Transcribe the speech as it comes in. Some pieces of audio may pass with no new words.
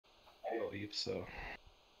I believe so.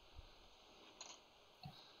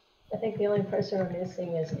 I think the only person we're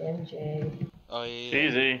missing is MJ. Oh yeah.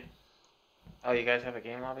 Easy. Oh, you guys have a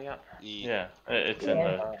game lobby up? Yeah, it's in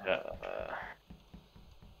the chat.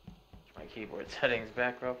 My keyboard settings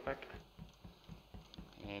back real quick.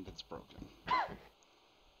 And it's broken.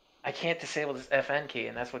 I can't disable this FN key,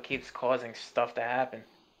 and that's what keeps causing stuff to happen.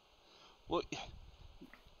 Well,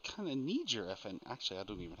 kind of need your FN. Actually, I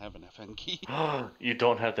don't even have an FN key. You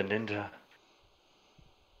don't have the ninja.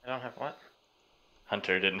 I don't have what?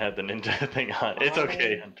 Hunter didn't have the ninja thing on. It's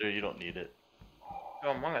okay, Hunter. You don't need it.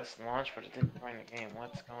 Oh, Among Us launched, but it didn't join the game.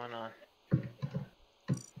 What's going on?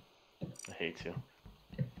 I hate you.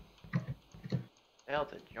 Failed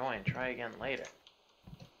to join. Try again later.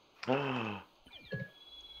 Hey.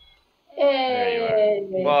 There you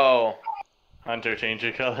are. Whoa. Hunter, change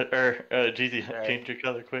your color. Or, GZ, change your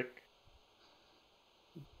color quick.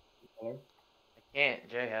 I can't.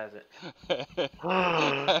 Jay has it.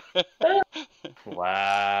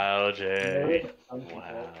 Wow, Jay.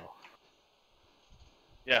 Wow.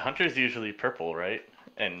 Yeah, Hunter's usually purple, right?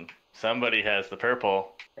 And somebody has the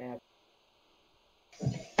purple.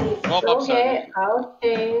 Oh, Okay, I'll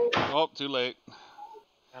change. Oh, too late.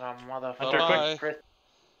 And a motherfucker. Hunter, Bye. quick.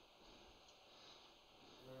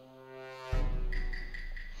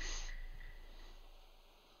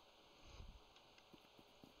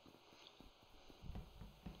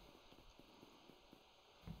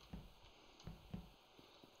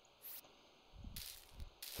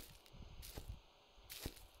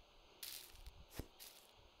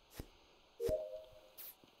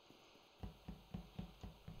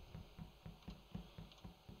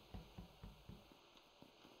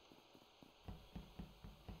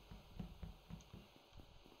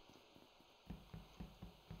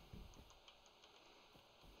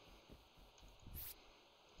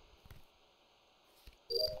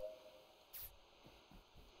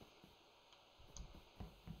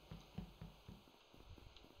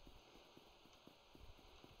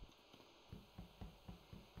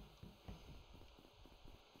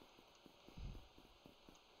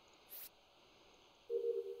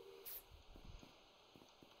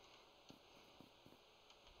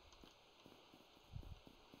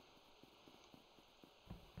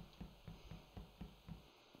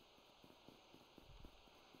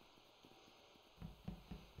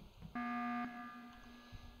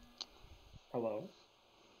 Hello?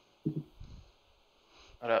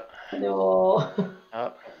 What up? No.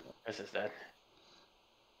 Oh, this is dead.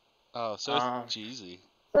 Oh, so it's cheesy.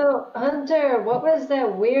 So, Hunter, what was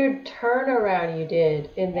that weird turnaround you did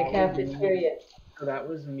in the cafeteria? So that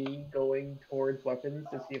was me going towards weapons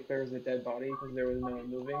to see if there was a dead body because there was no one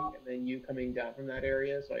moving, and then you coming down from that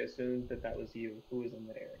area, so I assumed that that was you who was in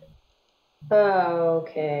that area.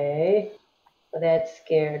 Okay. Well, that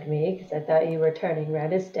scared me because I thought you were turning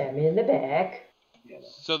around to stab me in the back. Yeah, no.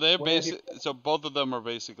 So they're so both of them are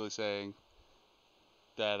basically saying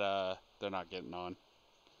that they're not getting on.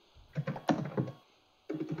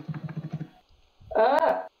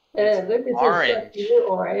 Ah, It's look, it's orange. You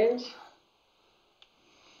orange.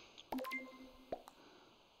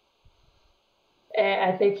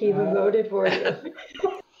 I think he voted for you.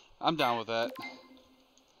 I'm down with that.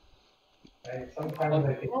 Sometimes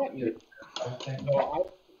I think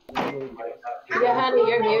Yeah, honey,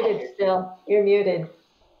 you're muted still. You're muted.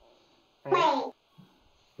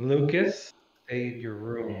 Lucas, stay in your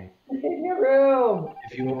room. In your room.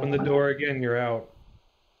 If you open the door again, you're out.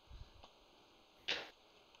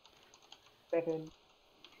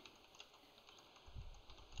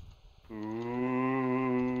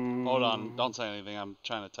 Hold on, don't say anything. I'm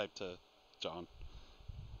trying to type to John.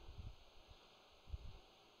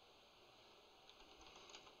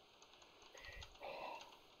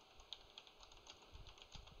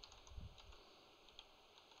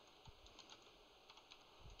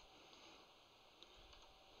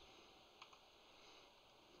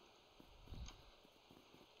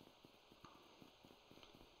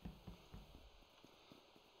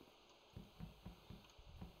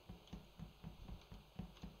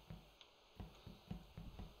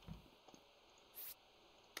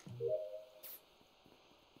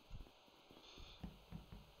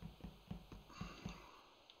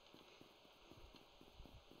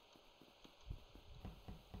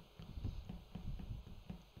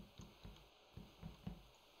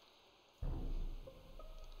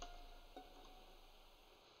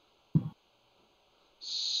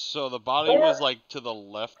 So the body was like to the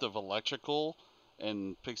left of electrical,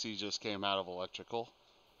 and Pixie just came out of electrical.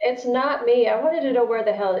 It's not me. I wanted to know where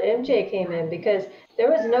the hell MJ came in because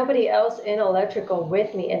there was nobody else in electrical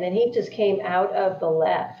with me, and then he just came out of the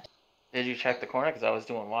left. Did you check the corner? Because I was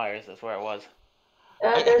doing wires. That's where I was.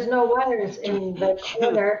 There's no wires in the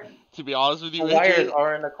corner. To be honest with you, The wires AJ,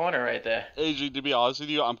 are in the corner right there. AJ, to be honest with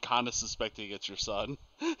you, I'm kind of suspecting it's your son.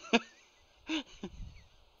 Oh,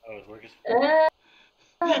 it's working.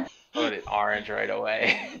 Voted orange right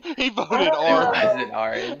away. He voted orange. As in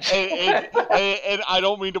orange. And I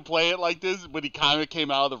don't mean to play it like this, but he kind of came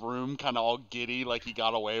out of the room kind of all giddy, like he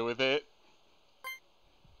got away with it.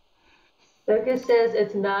 Lucas says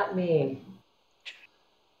it's not me.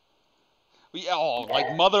 Yeah, oh,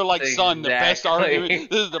 like mother, like son, the best Exactly. argument.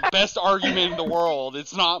 This is the best argument in the world.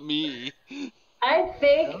 It's not me. I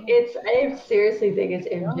seriously think it's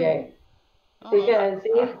MJ. Because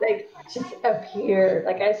he like just appeared.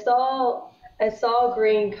 Like I saw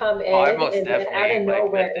Green come in, I most and then out definitely of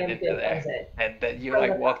nowhere drifted into MJ comes in. And then you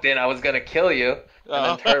like walked in. I was gonna kill you, and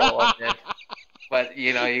then Turtle walked in. But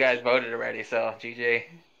you know, you guys voted already, so GG.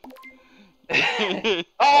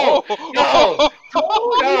 Oh no!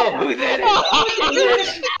 No! Who did it?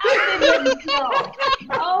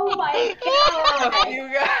 Oh my god! You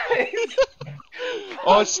guys!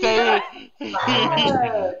 Oh, stay.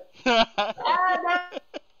 No.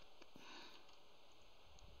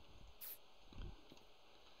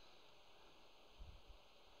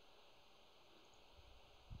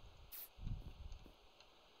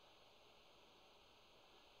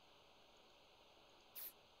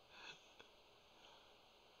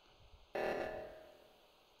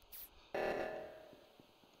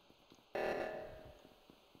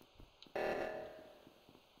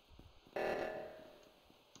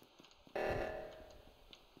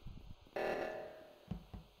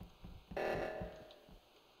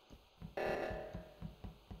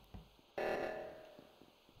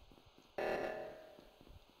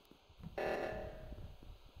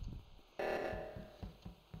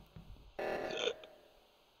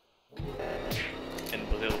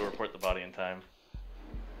 And was able to report the body in time.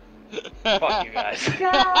 Fuck you guys.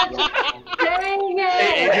 God dang it!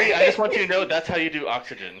 Hey, Adri, I just want you to know that's how you do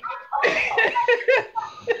oxygen.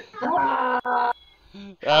 Ah.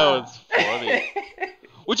 That was funny.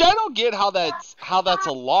 Which I don't get how that's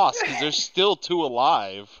a loss, because there's still 2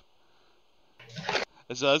 alive.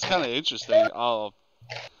 So that's kind of interesting. Oh,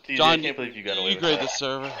 TJ, John, I can't believe you got away you with grade that. the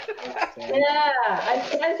server. Yeah,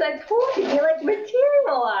 as I told you, he like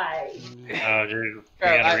materialized. Oh, dude.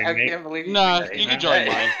 I can't believe you. Nah, did that. you can join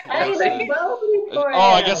mine. I was like voting for him.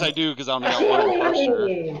 Oh, I guess I do, because I only got one for sure.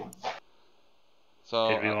 Please. So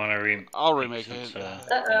Did we want to I'll remake since, it.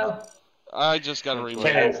 Uh-oh. I just got to remake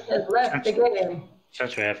Chase it. has left the game.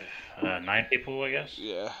 since we have 9 people, I guess.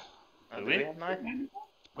 Yeah. Do we have 9?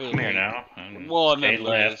 Wait, I'm here now. And Well, and then 8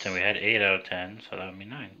 left, Lucas. and we had 8 out of 10, so that would be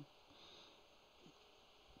 9.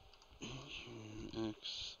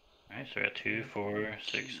 X. Alright, so we got 2, 4,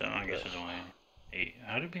 6, 7. I guess there's only 8.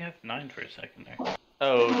 How did we have 9 for a second there?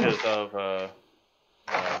 Oh, because of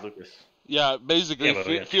Lucas. Yeah, basically, Yeah, but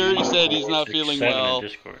we got Fury 2, said 4, he's not 6, feeling 7 in well.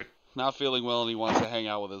 Discord, Not feeling well, and he wants to hang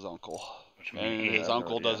out with his uncle. which And means his no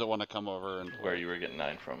uncle idea. doesn't want to come over and Where you were getting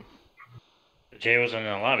 9 from. Jay was in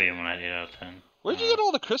the lobby when I had 8 out of 10. Where'd you get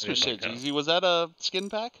all the Christmas we shit, looked up. Jeezy? Was that a skin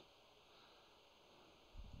pack?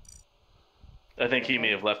 I think he may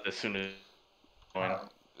have left as soon as.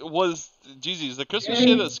 Was Jeezy, is the Christmas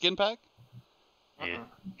shit a skin pack? Yeah.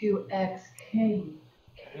 Do XK.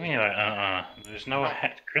 I mean, there's no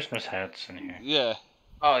Christmas hats in here. Yeah.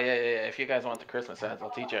 Oh, yeah. If you guys want the Christmas hats, I'll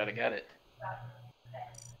teach you how to get it.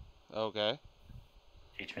 Okay.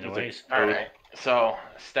 Teach me the ways. Alright. So,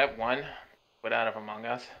 step 1, put out of Among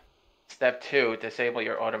Us. Step 2, disable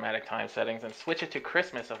your automatic time settings and switch it to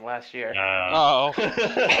Christmas of last year. Oh.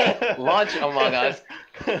 Launch Among Us,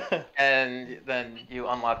 and then you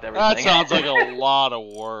unlocked everything. That sounds like a lot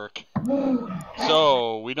of work.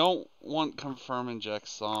 So, we don't want confirm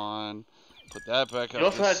injects on. Put that back up. You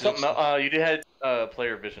also to had something 60. else. You did had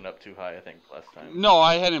player vision up too high, I think, last time. No,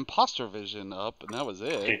 I had imposter vision up, and that was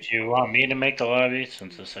it. Did you want me to make the lobby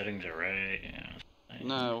since the settings are right? Yeah.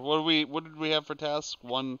 No, what did we have for task?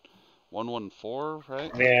 114,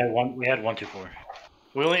 right? We had 1, 2, 4.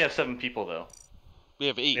 We only have 7 people, though. We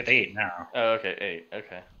have We 8. have 8 now. Oh, okay, 8.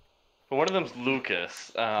 Okay. But one of them's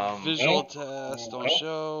Lucas. Visual test, don't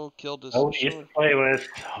show, kill Oh, he used to destroy. play with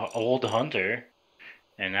old Hunter,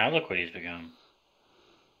 and now look what he's become.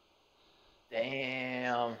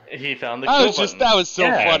 Damn. He found the kill button. That was so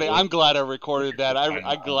Yeah, funny. it was- I'm glad I recorded that. I know.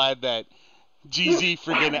 I'm glad that GZ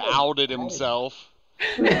freaking outed himself.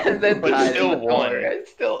 And then But died still in the won. corner.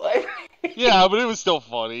 It's still like. Yeah, but it was still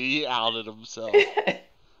funny. He outed himself.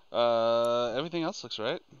 Everything else looks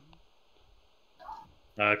right.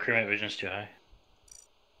 Crewmate vision's too high.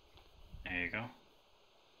 There you go.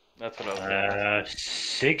 That's what I was gonna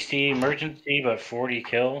 60 emergency, but 40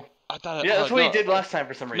 kill. I thought. Yeah, that's what he did last time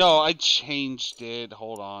for some reason. No, I changed it.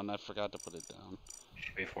 Hold on, I forgot to put it down.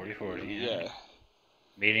 Should be 40-40. Yeah.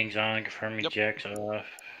 Meetings on, confirming Yep. checks off.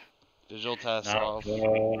 Digital tests Not off.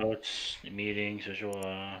 votes, meetings, visual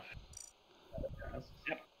off.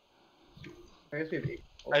 Yep. I guess we have 8.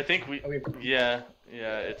 I think we. Oh, we have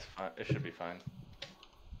Yeah, it's fine. It should be fine.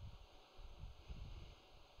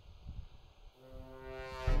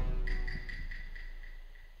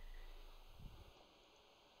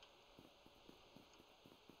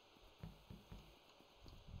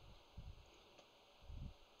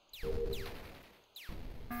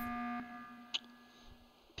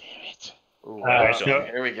 Damn it. Ooh, So-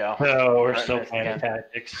 here we go. No, we're Starting still this playing again.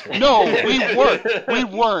 tactics. No, we weren't. We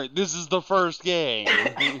weren't. This is the first game.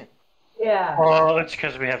 Yeah. Well, it's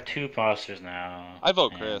because we have 2 imposters now. I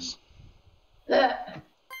vote and- Chris. Yeah.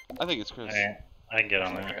 I think it's Chris. Alright, I can get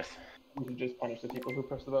on that. Chris. You should just punish the people who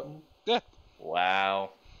press the button.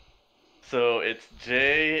 Wow. So it's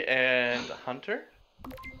Jay and Hunter,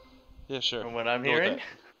 Yeah, sure. from what I'm Go with hearing. that.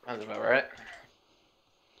 Sounds about right.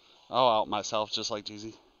 I'll out myself just like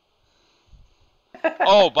Jeezy.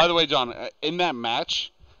 Oh, by the way, John, in that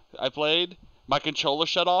match I played, my controller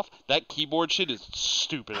shut off. That keyboard shit is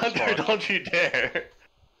stupid as Hunter, fuck. don't you dare.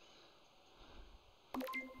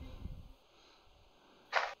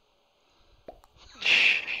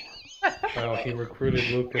 Oh, he recruited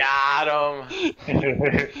Lucas. Got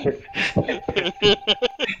him.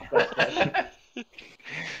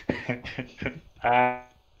 uh,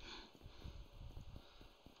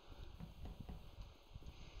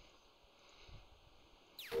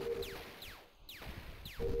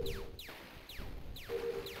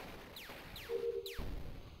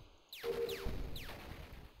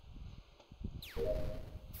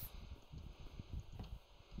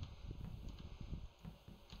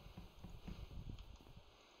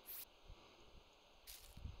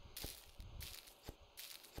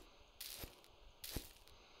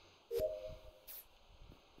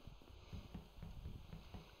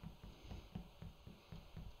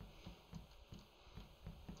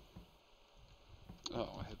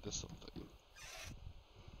 Oh, I hit this something.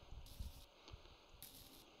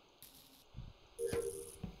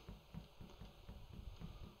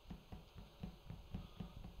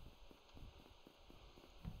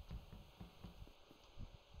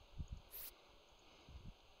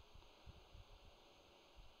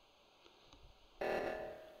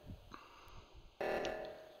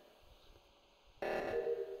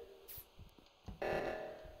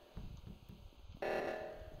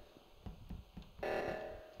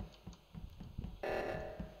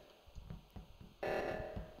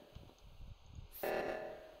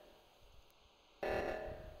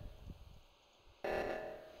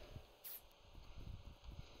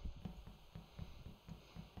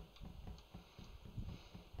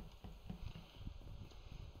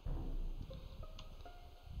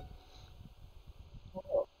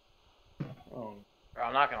 Oh. Bro,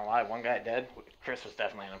 I'm not gonna lie, one guy dead. Chris was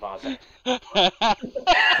definitely an imposter.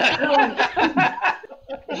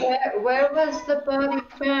 Where was the body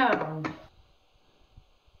found?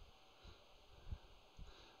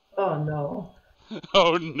 Oh no.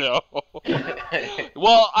 Oh no.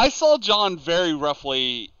 Well, I saw John very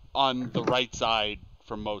roughly on the right side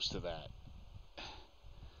for most of that.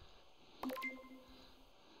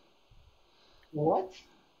 What?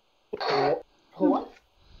 What?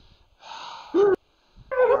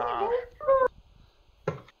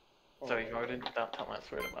 So he voted? Don't tell him I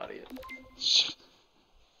swear to body it.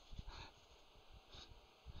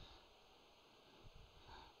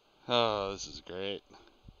 Oh, this is great.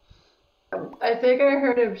 I think I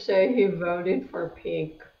heard him say he voted for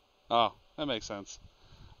pink. Oh, that makes sense.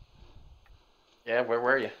 Yeah, where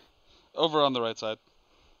were you? Over on the right side.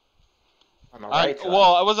 On the right side.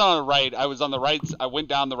 Well, I wasn't on the right. I was on the right. I went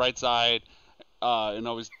down the right side, and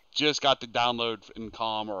I was just got the download in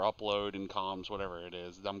comm or upload in comms, whatever it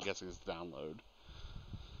is. I'm guessing it's download.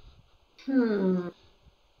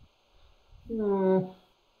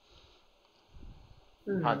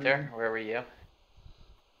 Hunter, where were you?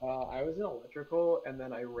 I was in electrical, and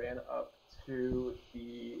then I ran up to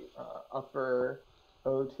the upper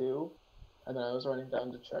O2, and then I was running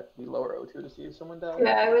down to check the lower O2 to see if someone died.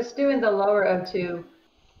 Yeah, I was doing the lower O2.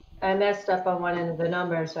 I messed up on one end of the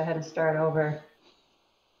number, so I had to start over.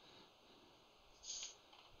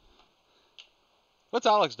 What's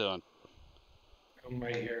Alex doing? I'm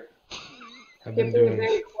right here. I've Keep been being doing.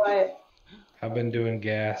 very quiet. I've been doing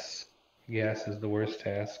gas. Gas is the worst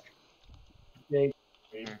task.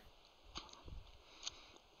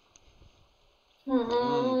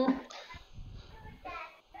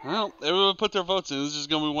 Well, everyone put their votes in. This is just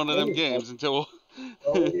gonna be one of them games until.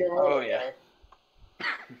 Oh yeah.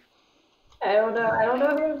 I don't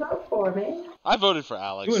know who to vote for, man. I voted for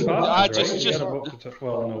Alex. Two I imposters, just. right? You gotta vote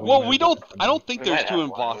for well, no, Well, might we have don't. different I don't ones. think We there's might two have one, we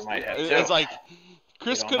imposters. might have It's two. like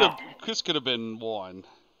Chris don't could have. know. Chris could have been one.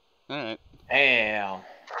 All right, Damn.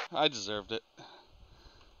 I deserved it.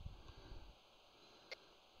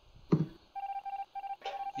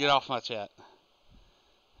 Get off my chat.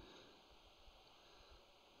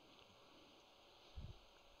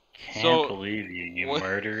 Can't So, believe you what-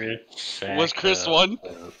 murderous sack. Was Chris one?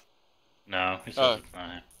 No, he says it's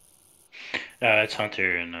not him. It's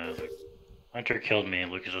Hunter, and Hunter killed me,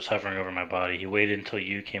 and Lucas was hovering over my body. He waited until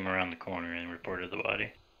you came around the corner and reported the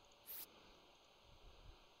body.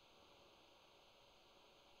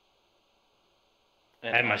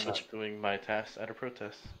 And I'm I'm not doing my task at a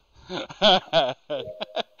protest. I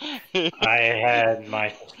had my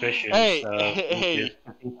suspicions. Hey, Lucas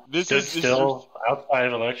this stood is still outside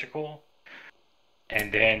of electrical,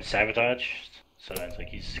 and then sabotaged. So it's like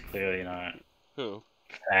he's clearly not Who?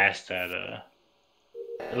 fast at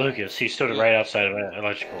Lucas. He stood right outside of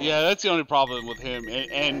electrical. Yeah, that's the only problem with him,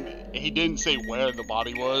 and he didn't say where the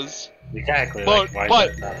body was. Exactly. But like, why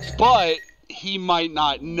is that but he might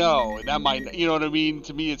not know. And that might, you know what I mean?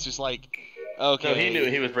 To me, it's just like, okay. No, he knew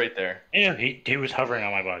he was right there. Yeah, he was hovering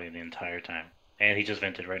on my body the entire time, and he just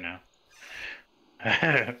vented right now.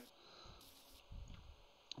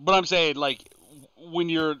 But I'm saying, like, when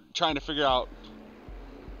you're trying to figure out,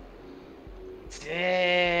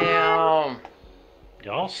 Damn.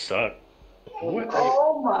 Y'all suck.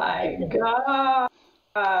 Oh my god.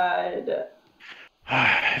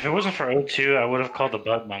 If it wasn't for O2, I would have called the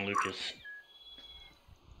button on Lucas.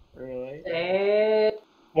 Really? Damn.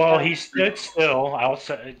 Well, he stood still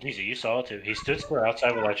outside. You saw it too. He stood still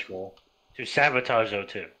outside of electrical to sabotage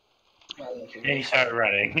O2. And he started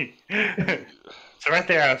running. So right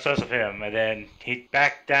there, I was sus of him. And then he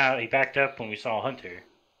backed down. He backed up when we saw Hunter.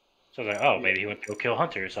 So I was like, oh, maybe he went to go kill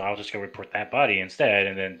Hunter. So I'll just go report that body instead.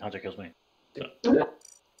 And then Hunter kills me. So.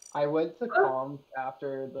 I went to comms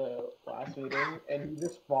after the last meeting, and he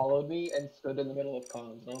just followed me and stood in the middle of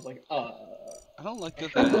comms, and I was like, I don't like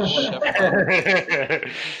that they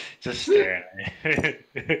chef. Just staring at me.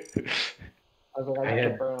 I was like, I I have to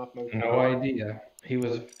had burn off my no idea. He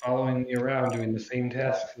was following me around doing the same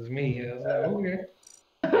tasks as me. I was like, okay.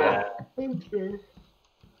 Yeah.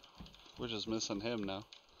 We're just missing him now.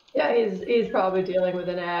 Yeah, he's probably dealing with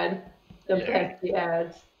an ad. Them Yeah. pesky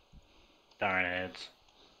ads. Darn ads.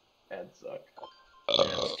 That suck.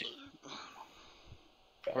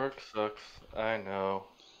 Work sucks. I know.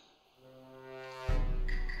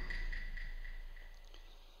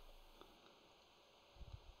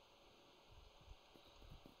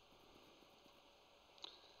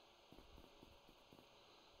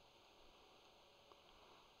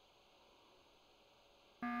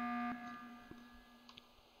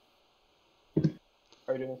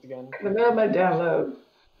 Are we doing this again? But now my download.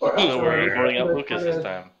 Or So So we're reporting up Lucas this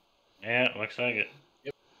time. Yeah, looks like it.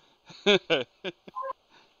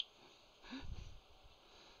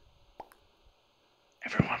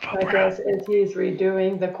 Everyone vote I Brown. guess as he's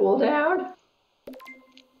redoing the cooldown.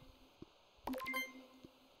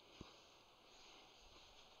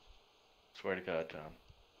 Swear to God, John.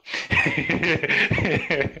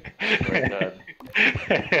 Swear to God.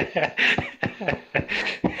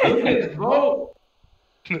 Vote!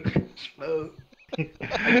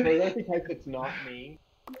 I say that because it's not me.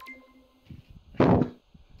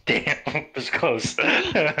 Damn, it was close.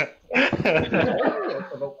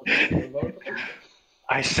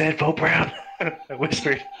 I said vote Brown. I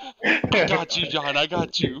whispered. I got you, John. I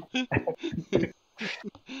got you.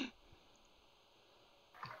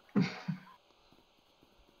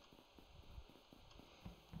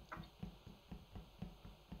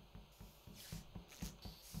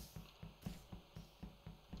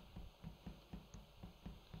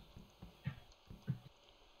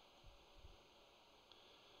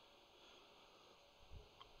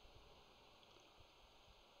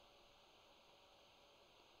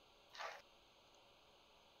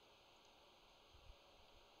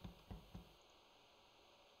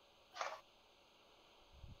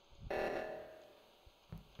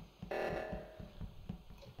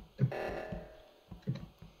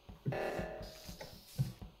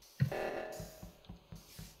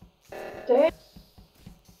 Damn.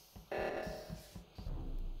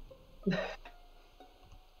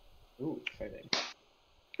 Ooh, exciting.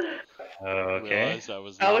 Okay. Realized I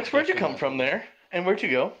was not Alex, where'd you guessing come that. from there? And where'd you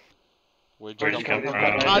go? Where'd Where'd you you come come from?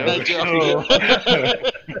 from? God, that Oh.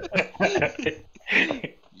 joke.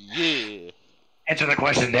 Yeah. Answer the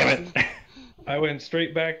question, damn it. I went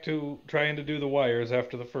straight back to trying to do the wires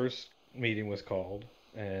after the first meeting was called,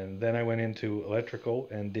 and then I went into electrical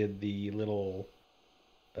and did the little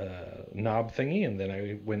knob thingy, and then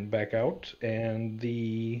I went back out, and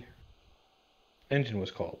the engine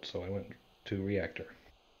was called, so I went to reactor.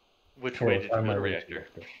 Which Or way did you on go my to way reactor?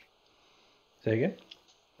 Say again?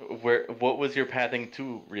 What was your pathing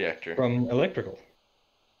to reactor? From electrical.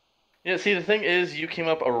 Yeah, see, the thing is, you came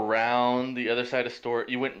up around the other side of storage.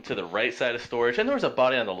 You went to the right side of storage, and there was a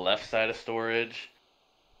body on the left side of storage.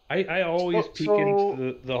 I always So- peek so-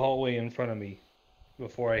 into the hallway in front of me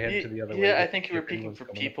before I head to the other way. Yeah, I just think to you were see if peeking anyone's for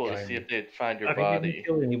coming up people to behind see me. if they'd find your I didn't body.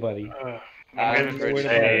 kill anybody. I'm I'm gonna afraid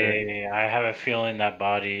say I have a feeling that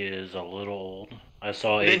body is a little old. I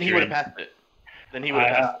saw Then he would have Adrian. passed it. Then he would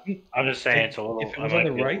have passed it. I'm just saying it's a little. If it was on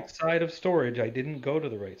the right side of storage, I didn't go to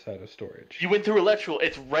the right side of storage. You went through electrical.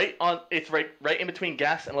 It's right on. It's right in between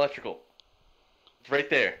gas and electrical. It's right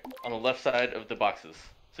there on the left side of the boxes.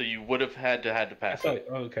 So you would have had to I pass thought, it.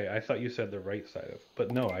 okay, I thought you said the right side of,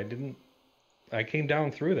 but no, I didn't. I came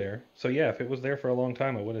down through there, so yeah, if it was there for a long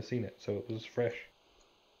time, I would have seen it. So it was fresh.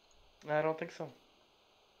 I don't think so.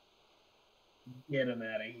 Get him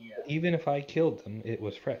out of here. Even if I killed them, it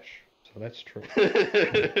was fresh. So that's true.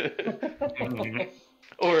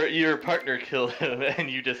 Or your partner killed him and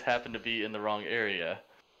you just happened to be in the wrong area.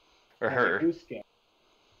 Or her. Goose game.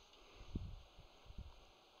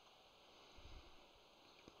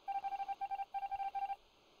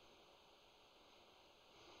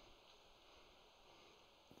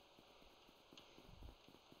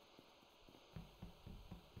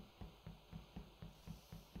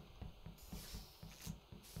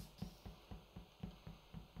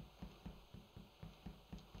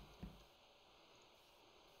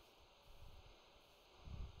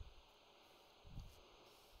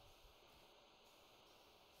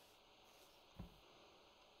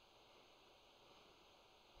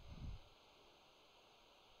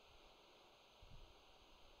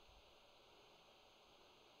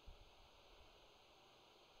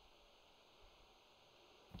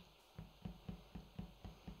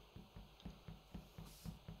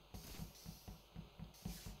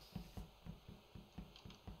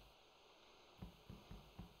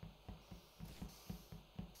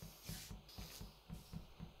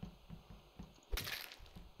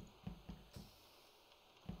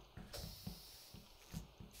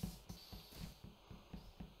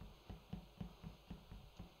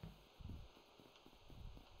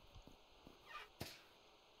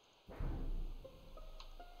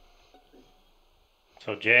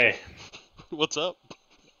 So Jay, What's up?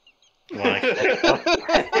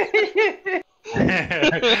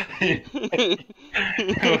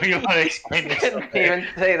 you want to explain this? Couldn't even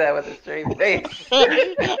say that with a straight face.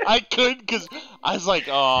 I could because I was like,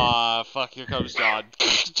 oh, fuck, here comes John.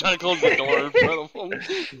 Trying to close the door in front of him.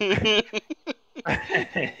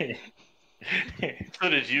 So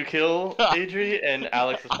did you kill Adri and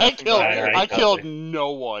Alex was I passing killed, by? I killed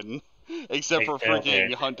no one except for Exactly.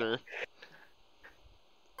 freaking Hunter.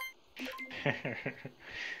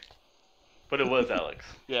 But it was Alex.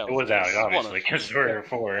 Yeah, It was Alex, one obviously, of- because we're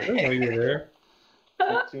four. I didn't know you were there.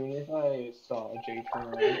 As soon as I saw Jay turn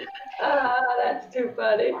around, Ah, that's too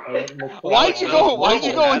funny. Why'd you go? Why'd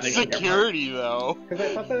you go in Having your security though? Because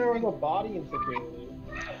I thought there was a body in security.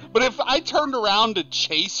 But if I turned around to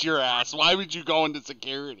chase your ass, why would you go into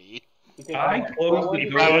security? Because I closed the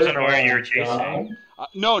door. I wasn't aware you were John. chasing.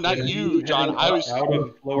 No, not When you, John. had I was. out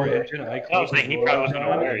of lower engine. I I was closed the saying he door probably on wasn't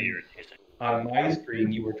John, aware and you were chasing. on my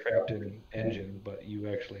screen, you were trapped in engine, but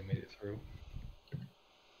you actually made it through.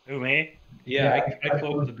 Who, me? Yeah, I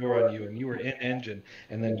closed the door on you, and you were in engine,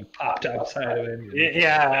 and then you popped outside of engine.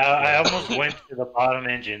 Yeah, I almost went to the bottom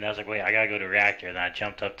engine. I was like, wait, I gotta go to reactor. And I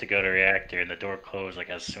jumped up to go to reactor, and the door closed like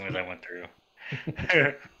as soon as I went through.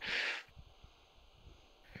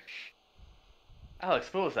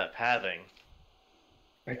 Alex, what was that pathing?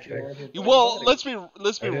 Well, let's be I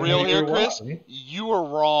didn't real know you here, were Chris. walking. You were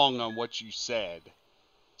wrong on what you said.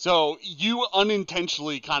 So you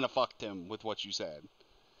unintentionally kind of fucked him with what you said.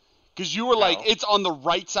 Because you were like, No. it's on the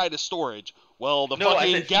right side of storage. Well, the No, I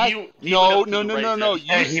fucking said gas. he No, went no, up to no, the no, right no. side.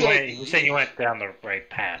 You He said. said you went down the right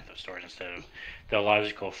path of storage instead of the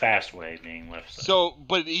logical fast way being left side. So,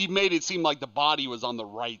 but he made it seem like the body was on the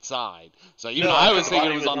right side. So even No, I was the thinking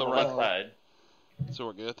body it was on the right. left side. So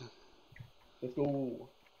we're good. Let's go.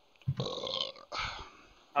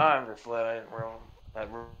 I'm just letting that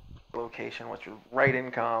location, which was right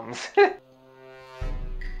in comms.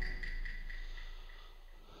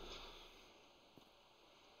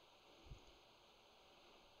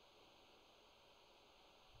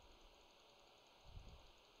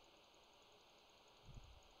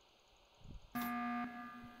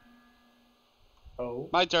 Oh.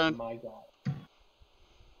 My turn. My God.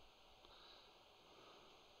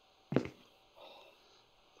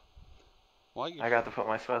 Why I got to put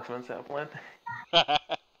my specimen sample in.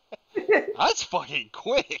 That's fucking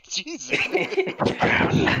quick. Jesus. Brown.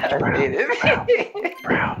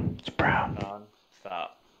 It's brown. Don,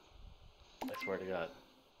 stop. I swear to God.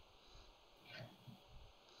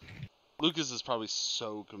 Lucas is probably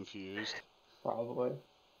so confused. Probably.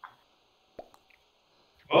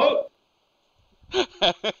 Oh! He's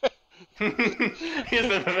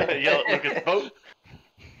gonna yell at Lucas, vote.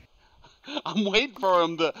 I'm waiting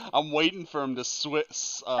for him to slip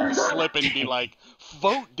and be like,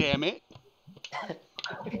 "Vote, damn it!"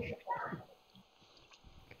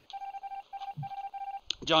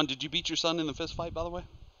 John, did you beat your son in the fist fight, by the way?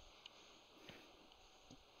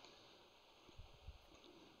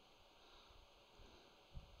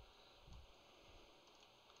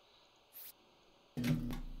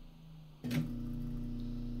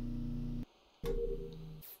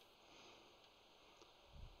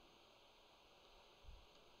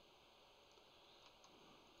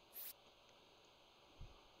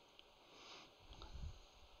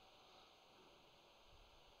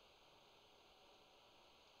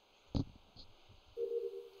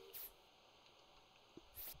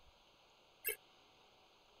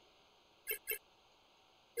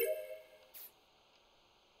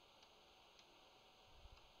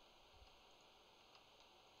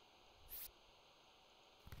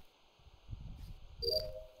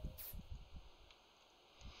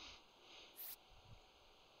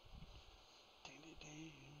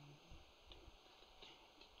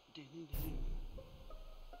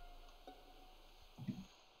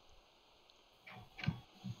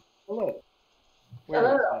 Hello. Where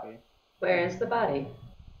Hello. is Buddy? Where is the body?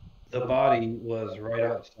 The body was right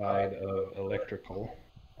outside of electrical.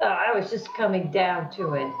 Oh, I was just coming down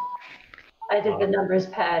to it. I did the numbers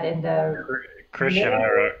pad in the. Christian and I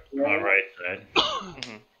are on the right side.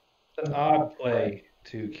 It's an odd play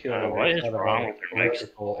to kill What is outside of wrong with your mics?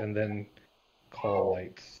 electrical and then call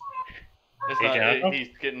lights. It's Hey, not, Jonathan?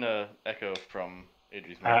 he's getting a echo from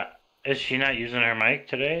Adri's mic. Is she not using her mic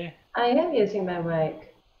today? I am using my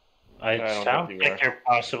mic. I don't It think sounds you like are. you're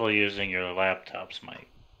possibly using your laptop's mic.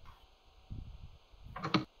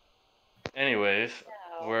 Anyways,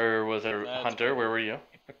 where was That's Hunter? Where were you?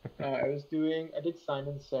 I did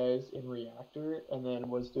Simon Says in Reactor, and then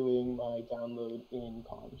was doing my download in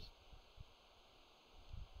comms.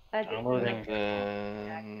 I did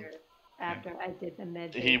Downloading. after I did the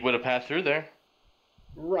med. He would have passed through there.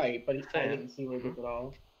 Right, but I Saying. didn't see Lucas at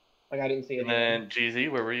all. Like, I didn't see it. And then GZ,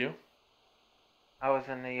 where were you? I was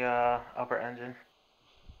in the upper engine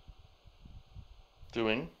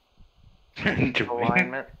Doing?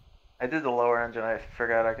 alignment. I did the lower engine. I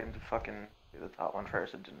forgot I can fucking do the top one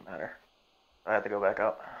first. It didn't matter. I had to go back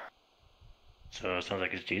up. So it sounds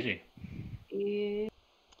like it's easy.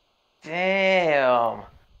 Damn.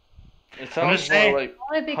 It I'm sounds just more saying. like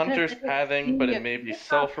Only because Hunter's I didn't pathing, see but you it may be pick up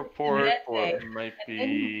self-report, the or it med might and then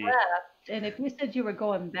you be... left. And if you said you were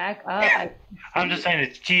going back up, I'm just saying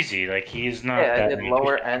it's cheesy. Like he's not Yeah, I that did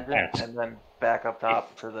lower inefficient engine with stats. and then back up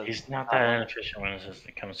top to the. He's not that inefficient when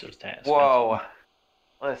it comes to his stats. Whoa.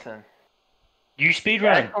 Listen. You The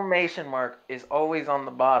speedrun. exclamation mark is always on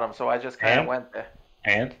the bottom, so I just kind of And? went there.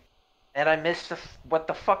 And? And I missed what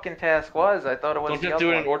the fucking task was. I thought it was Don't the you have to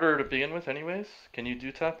other do it in one. order to begin with anyways? Can you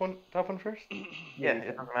do top one first? Yeah, it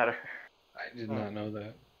doesn't matter. I did not know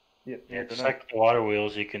that. Yep. Yeah, It's like the water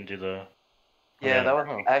wheels. You can do the. Yeah, that was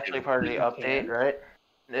Oh. actually part of the update, right?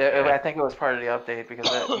 I think it was part of the update because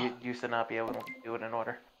you used to not be able to do it in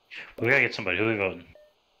order. We gotta get somebody. Who are we voting?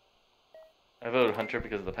 I voted Hunter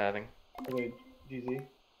because of the pathing. Okay, GZ.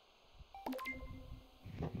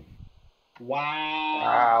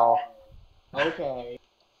 Wow. Okay.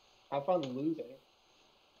 Have fun losing.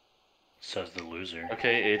 Says the loser.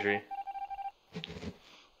 Okay, Adri.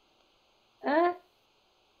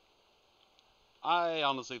 I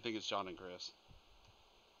honestly think it's John and Chris.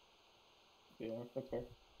 Yeah, that's fair.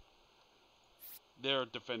 They're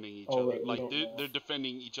defending each Oh, other. right, we Like don't know. they're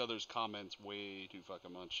defending each other's comments way too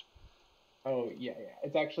fucking much. Oh, yeah.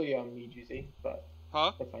 It's actually me, GZ, but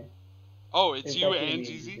Huh? that's fine. Oh, it's you actually and me,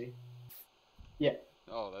 GZ? Yeah.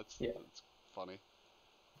 Oh, that's funny.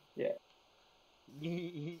 Yeah.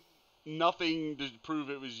 Nothing to prove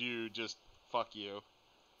it was you, just fuck you.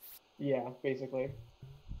 Yeah, basically.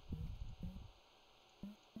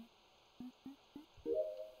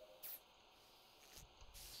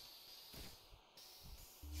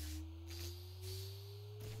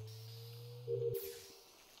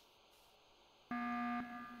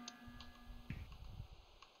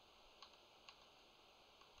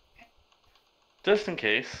 Just in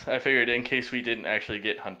case, I figured in case we didn't actually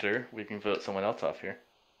get Hunter, we can vote someone else off here.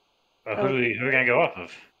 Who are we gonna go off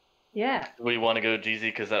of? Yeah. Do we want to go Jeezy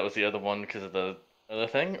because that was the other one because of the other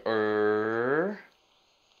thing, or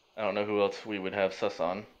I don't know who else we would have sus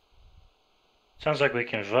on. Sounds like we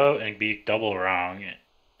can vote and be double wrong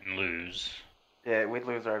and lose. Yeah, we'd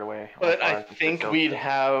lose right away. But I think we'd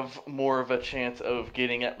have more of a chance of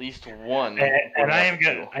getting at least one. And I am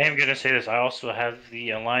gonna say this. I also have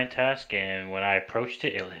the online task, and when I approached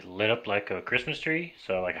it, it lit up like a Christmas tree.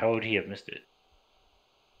 So, like, how would he have missed it?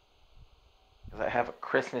 Because I have a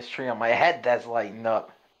Christmas tree on my head that's lighting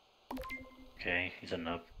up. Okay, he's a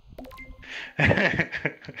nub.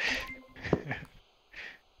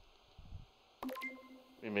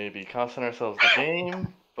 We may be costing ourselves the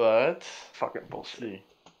game, but Fucking bullshit.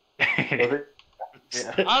 see.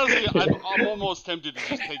 Honestly, I'm almost tempted to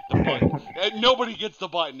just take the button. Nobody gets the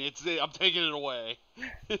button. I'm taking it away.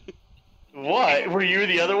 What? Were you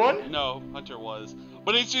the other one? No, Hunter was.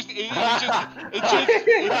 But it's just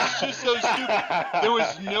so stupid. There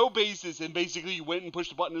was no basis, and basically you went and pushed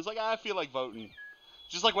the button. It's like, I feel like voting.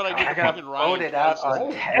 Just like when I did I the got fucking Ryan. voted out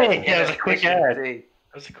on Hey, task. yeah, it was a quick ad. inefficiency.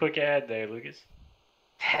 That was a quick ad there, Lucas.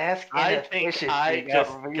 Task I think inefficiency I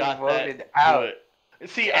just got voted that. out.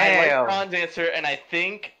 See, I Damn. like Ron's answer, and I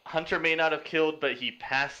think Hunter may not have killed, but he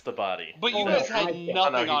passed the body. But you Oh, guys no, had I killed- nothing oh,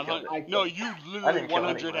 no, on he killed Hunter. it. No, you I literally didn't kill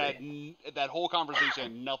 100 had that whole conversation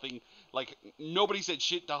had nothing. Like, nobody said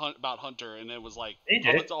shit to about Hunter, and it was like, He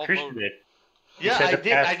oh, did. it's all Christian voted. did. Yeah, said I the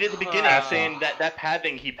did. path- I did at the beginning saying that pad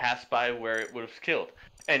thing he passed by where it would have killed.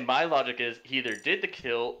 And my logic is he either did the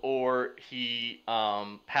kill or he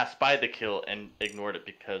passed by the kill and ignored it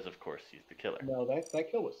because, of course, he's the killer. No,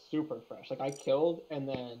 that kill was super fresh. Like I killed and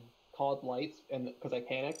then called lights, and because I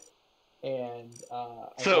panicked, and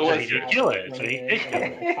So I he did kill it, so he did kill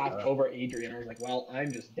and it. I passed over Adrian. I was like, well,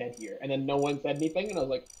 I'm just dead here. And then no one said anything, and I was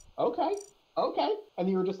like, okay. And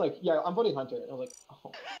you were just like, yeah, I'm voting Hunter. And I was like,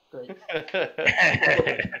 oh, great.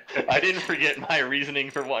 I didn't forget my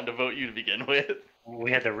reasoning for wanting to vote you to begin with.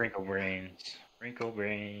 We had the wrinkle brains. Wrinkle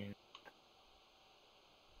brain.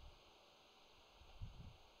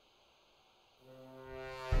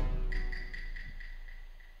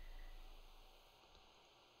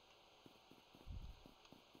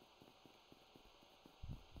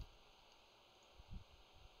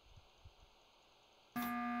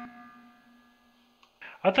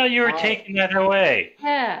 I thought you were taking that away.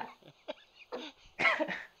 Yeah.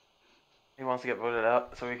 He wants to get voted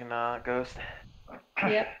out so we can ghost.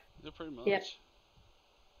 Yep. Yeah, pretty much. Yep.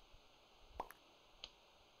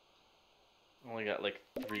 Only got like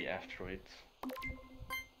 3 asteroids.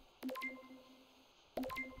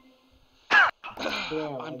 Yeah,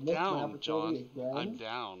 I I'm missed my down, opportunity John. again. I'm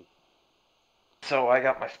down. So I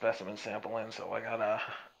got my specimen sample in, so I gotta.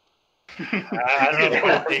 I don't know if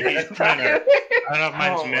mine's I don't know if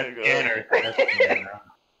mine's Oh my meant God. in or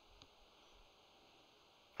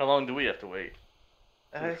How long do we have to wait?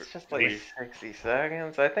 It's just like 60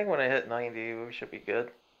 seconds. I think when I hit 90, we should be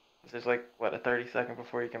good. There's like, what, a 30-second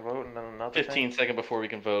before you can vote, and then another 15 seconds before we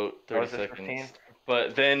can vote, Oh, 30 is it seconds. 15?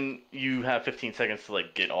 But then you have 15 seconds to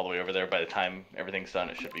like get all the way over there. By the time everything's done,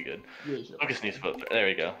 it should be good. Yeah, sure. Lucas needs to vote. There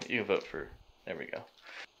we go. You can vote for. There we go. Oh,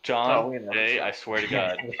 John, we know. Jay, I swear to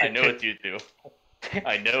God, I know it's you two.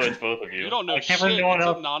 I know it's both of you. You don't know I can't shit. believe no one It's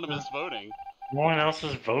else- anonymous voting. No one else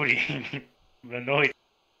is voting. I'm annoyed.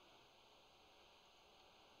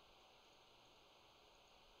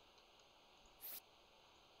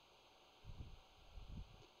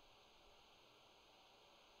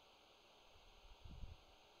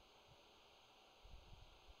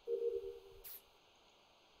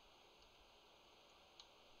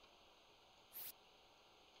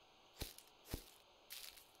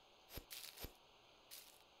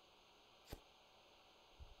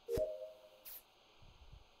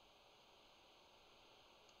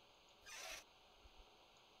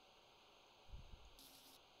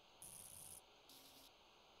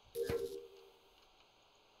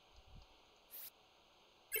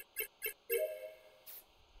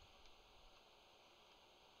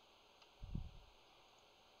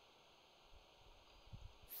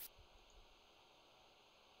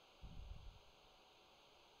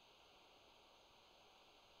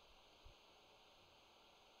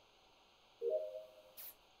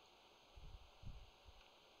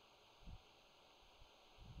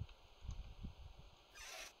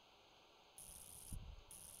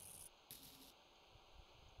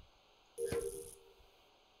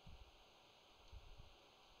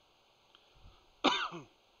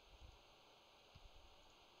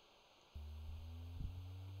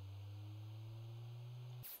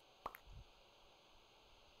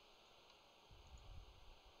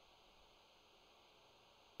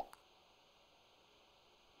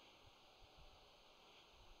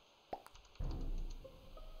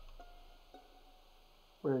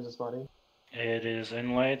 Where is this body? It is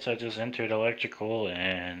in lights. I just entered electrical,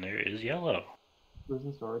 and there is yellow. Who's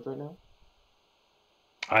in storage right now?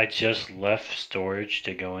 I just left storage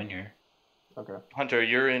to go in here. Okay. Hunter,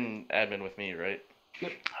 you're in admin with me, right?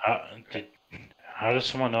 How does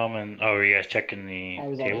someone know I'm in? Oh, are you guys checking the I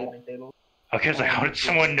was on the table? admin table. Okay, I was like, how did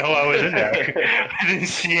someone know I was in there? I didn't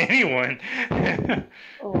see anyone.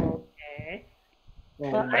 Okay.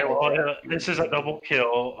 Well, Alright, well, this is a double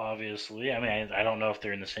kill, obviously. I mean, I don't know if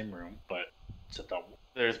they're in the same room, but it's a double.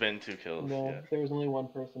 There's been 2 kills. No, Yeah. there was only one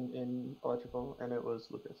person in electrical, and it was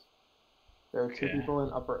Lucas. There were 2 Okay. people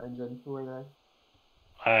in upper engine who were there.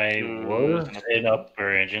 I was in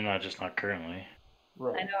upper engine, just not currently.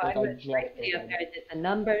 Right. I know, Like, I went just briefly up came there, in. I did the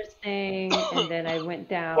numbers thing, and then I went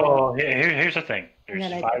down. Well, here's the thing. and There's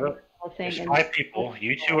then I five. did the whole thing, There's and 5 people.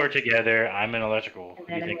 You 2 are together. I'm in electrical. and Who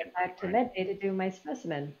do you then I think? went back to med bay to do my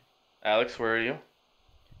specimen. Alex, where are you?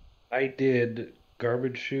 I did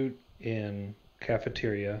garbage chute in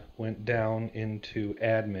cafeteria, went down into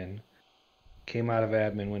admin, came out of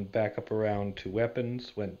admin, went back up around to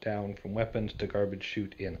weapons, went down from weapons to garbage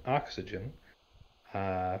chute in oxygen.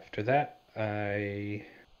 After that, I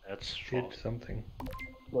That's did false. something.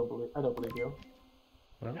 I don't believe you.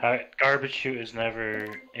 Garbage chute is never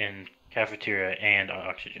in cafeteria and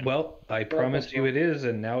oxygen. Well, I promised you it is,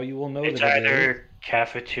 and now you will know It's that it is. either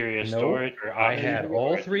cafeteria No, storage or I oxygen. had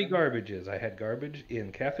all 3 garbages. I had garbage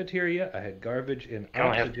in cafeteria, I had garbage in You can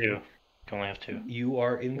only have oxygen. 2. You can only have 2. You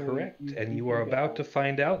are incorrect, and you are about to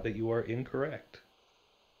find out that you are incorrect.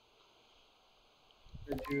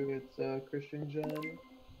 Did you? It's Christian John.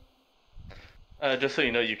 Just so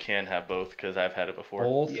you know, you can have both because I've had it before.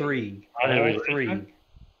 All 3. Yeah. All 3.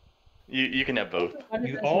 You can have both.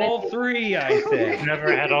 All 3, I I've said.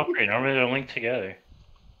 never had all 3. Normally they're linked together.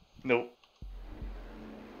 Nope.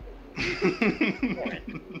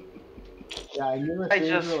 Yeah, I knew I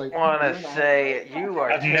just want to say you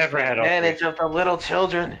are I've never had all 3. advantage of the little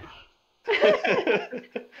children.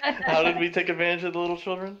 How did we take advantage of the little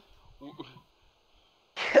children?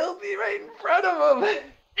 Killed me right in front of him.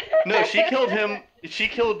 No, she killed him. She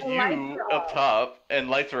killed Lights you are up off. top, and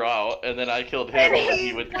lights are out, and then I killed him, And and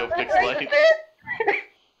he went to go fix lights.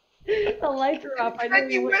 The lights are up. I And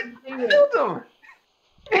knew you you went wouldn't do and killed him.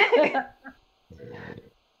 it.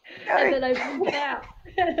 And then I moved out.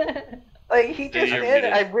 Like he just you're did.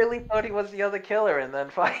 muted. I really thought he was the other killer, and then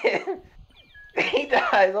fucking he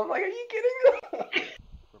dies. I'm like, are you kidding me?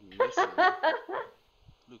 We're missing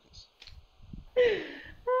Lucas.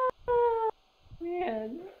 Oh,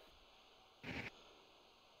 man.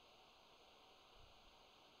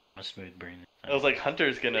 A smooth brain. I was like,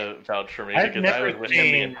 Hunter's gonna vouch for me I've because I never was with him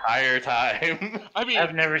the seen- entire time. I mean,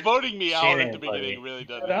 I've never voting me out seen at the anybody. beginning really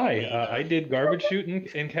doesn't. But help me, I did garbage chute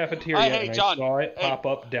in cafeteria, Hey, and John, I saw it hey. pop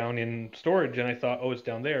up down in storage, and I thought, oh, it's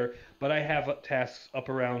down there. But I have tasks up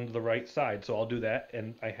around the right side, so I'll do that.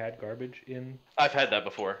 And I had garbage in. I've had that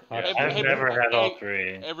before. I've Yeah. I've Hey, never had all hey,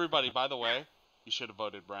 3. Everybody, by the way, you should have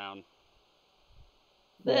voted Brown.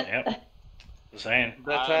 Yep. Just saying.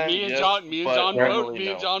 That time, me and yes, John, but normally me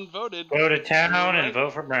and no. John voted. Go to town Right. and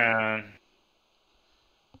vote for Brown.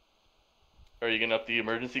 Are you gonna up the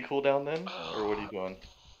emergency cooldown then, or what are you doing?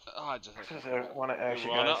 Oh, I just I want to ask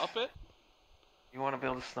you wanna guys. up it? You want to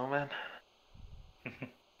build a snowman?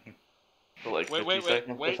 For like 50 Wait,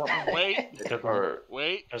 seconds or something? wait, Or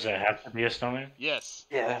wait. Does it have to be a snowman? Yes,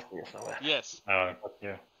 Yeah, that's be a snowman. yes. Oh,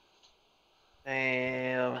 yeah.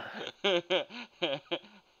 Damn.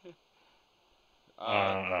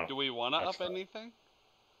 No. Do we want to That's up not- anything?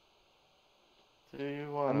 do you I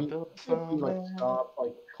want to mean, build a if you like snowman? stop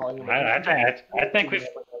like calling him. I think we've.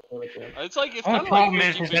 It's like it's Only kind of problem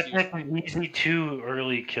like is that's 50-50. like an easy 2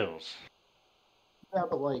 early kills. Yeah,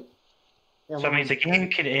 but like. Yeah, So I mean, the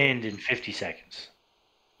game could end in 50 seconds.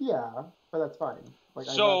 Yeah, but that's fine. Like,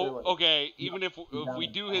 I'd So rather, like, okay, even if down we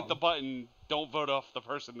and do hit the down. button, don't vote off the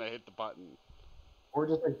person that hit the button. or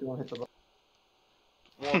just like don't hit the button.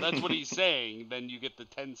 Well, that's what he's saying. Then you get the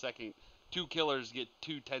 10-second. 2 killers get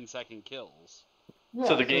 2 10-second kills. Yeah,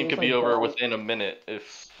 So the game it's could be like, over well, within a minute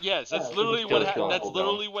if. Yes, that's Yeah, literally kill what is going that's cooldown.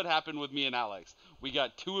 literally what happened with me and Alex. We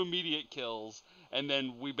got 2 immediate kills, and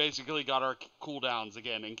then we basically got our cooldowns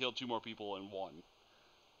again and killed 2 more people in 1.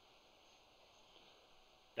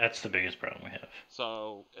 That's the biggest problem we have.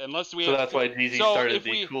 So unless we So have that's why DZ so started if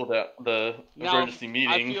the we- cooldown, the now, emergency meeting.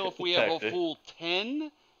 I feel if we have a tactic. full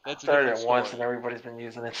 10, that's a Started different it once, and story. everybody's been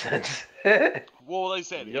using it since. Well, like I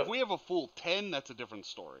said, Yep. if we have a full 10, that's a different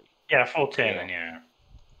story. Yeah, full 10, Yeah. then yeah.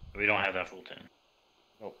 We don't have that full 10.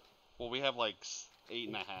 Well, we have like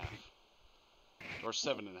 8.5 or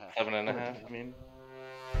 7.5. 7.5. I mean, I mean, I feel if we have a full 10, that's a different story. Well, like I said, if we have a full 10, that's a different story. I mean. 7.5. I mean. 10, that's a different story. 7.5. I mean. 7.5. I mean.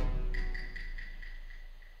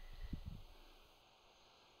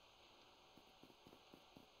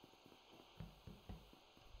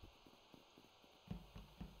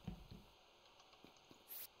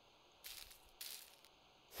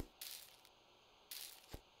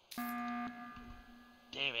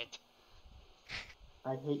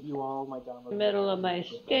 I hate you all. My download. Middle of my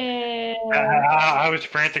skin. I was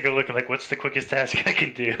frantically looking like, what's the quickest task I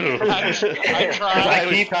can do? I tried. I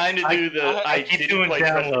was trying to do the. I keep didn't doing quite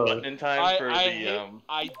press the download. button in time for the.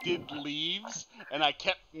 I did leaves, and I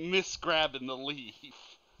kept misgrabbing the leaf.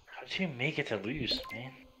 How did you make it to lose,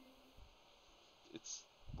 man? It's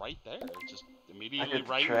right there. It's just I immediately get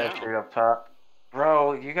the right trash now. chute up top.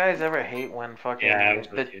 Bro, you guys ever hate when fucking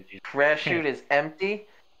the trash chute is empty,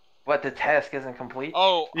 but the task isn't complete?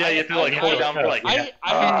 Oh, Yeah, you have to like hold it down for like. I hate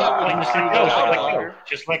that when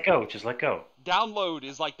Just let go. Download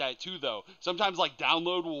is like that too, though. Sometimes like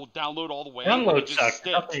download will download all the way. Download and it just sucks.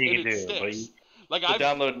 sticks, Nothing you and can it do, but sticks. Like The I've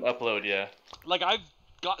download and upload, yeah. like I've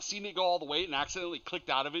seen it go all the way and accidentally clicked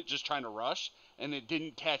out of it just trying to rush, and it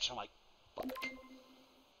didn't catch. I'm like, fuck.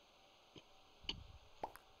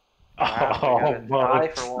 Die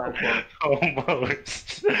for one.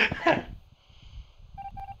 Almost.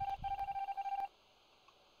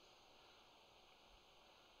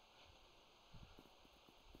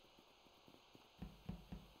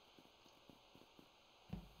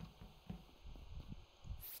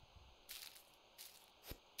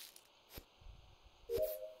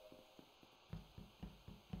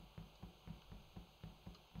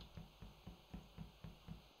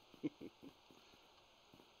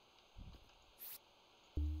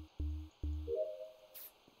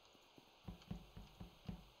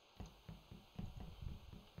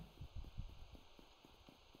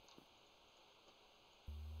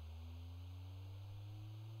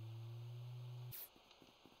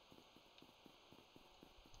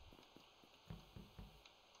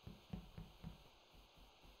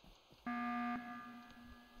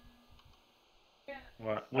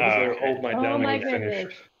 What? What is there? Hold my Oh down my and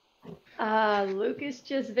finish. goodness. Lucas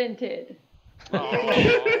just vented.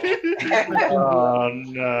 Oh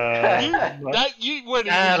no! You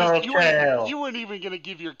weren't even gonna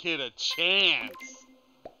give your kid a chance.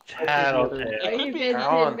 Tattletale. He could be-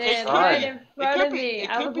 vented, man, right in front of me.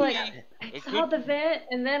 I was like, I it saw could- the vent,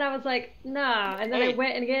 and then I was like, nah. And then I Hey.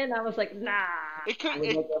 went again, and I was like, nah. It could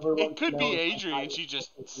would like everyone it could to be know Adrian. She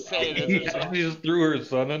just said She it. just threw her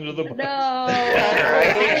son under the bus. No,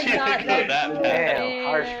 right? I'm She not didn't go that cool, bad. Damn,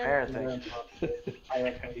 harsh man.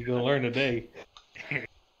 parenting. You're gonna learn today.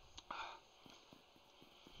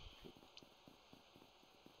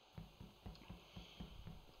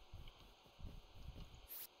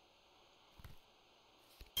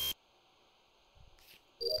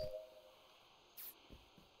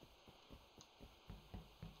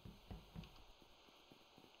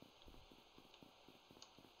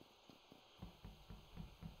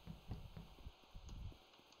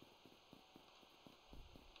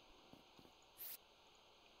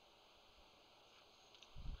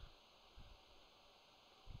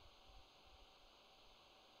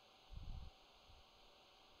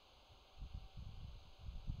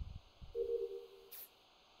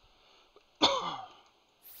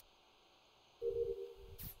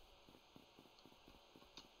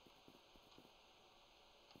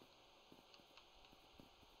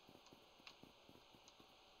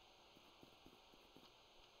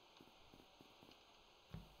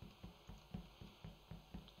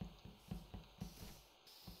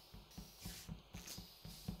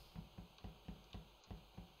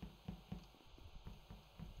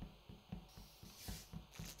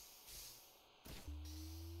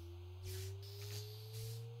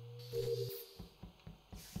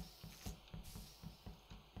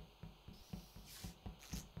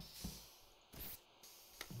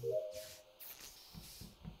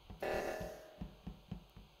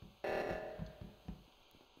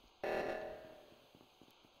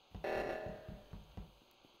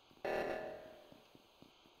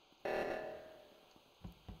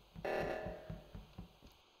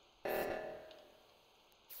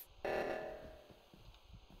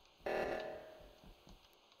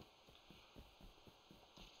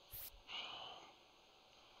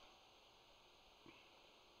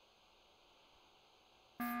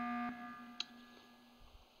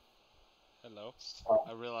 Hello.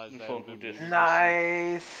 I realized that. Phone booth is-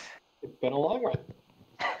 Nice. It's been a long run.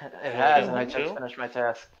 It has, and I Too? just finished my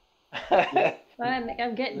task.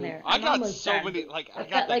 I'm getting there. I I'm got almost so done. many. Like I I've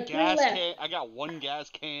got the like 3 gas left. can. I got one gas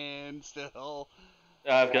can still.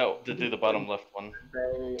 I've got to do the bottom left one.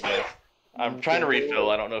 Very, I'm trying to refill.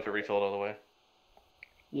 I don't know if it refilled all the way.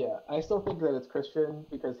 yeah, I still think that it's Christian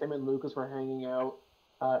because him and Lucas were hanging out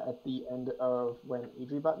at the end of when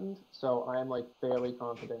Adri buttoned, so I'm like fairly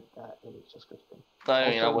confident that it was just Christian. I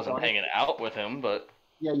mean, I Also, wasn't Johnny- hanging out with him, but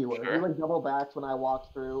Yeah, you were. Sure. You like double backed when I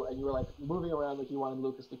walked through, and you were like moving around like you wanted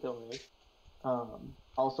Lucas to kill me.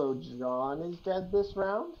 Also, John is dead this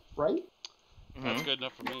round, right? That's good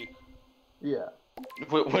enough for me. Yeah.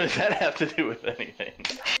 What does that have to do with anything?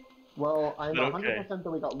 Well, I'm Okay. 100% that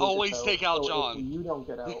we got Lucas Always out, take out so John. if you don't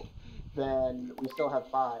get out, then we still have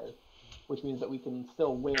 5, which means that we can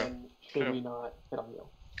still win should Sure. we not hit on you.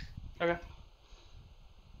 Okay.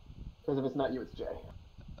 Because if it's not you, it's Jay.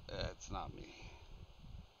 It's not me.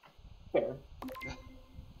 Fair.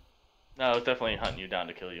 No, I was definitely hunting you down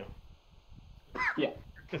to kill you. Yeah.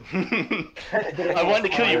 I wanted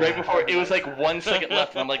to kill you right before it was like 1 second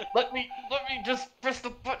left, and I'm like, let me just press the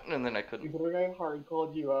button, and then I couldn't. Because I hard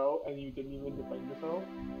called you out and you didn't even defend yourself.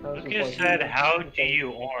 I was just Lucas like, said, you "How didn't do defend you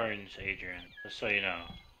yourself. orange, Adrian?" Just so you know.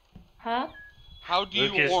 Huh? How do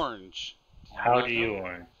you Lucas- orange? How not do you know?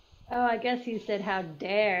 orange? Oh, I guess he said, "How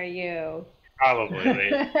dare you?" Probably.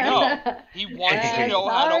 Wait. No, he wants to know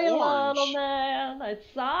how Sorry, to little orange. man. I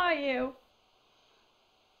saw you.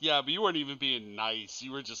 Yeah, but you weren't even being nice.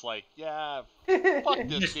 You were just like, yeah, fuck You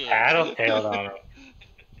this just kid. tattletaled on him.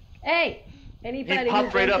 Hey, anybody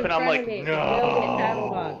popped who right goes up in and I'm front like, of me no. will get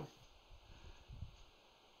tattled on.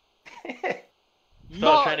 So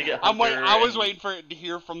I was trying to get I was Hunter waiting for it to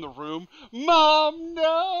hear from the room. Mom,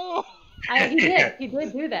 no. He did. He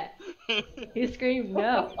did do that. He screamed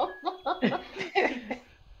no.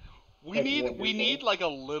 We need like a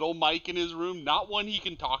little mic in his room, not one he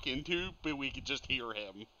can talk into, but we could just hear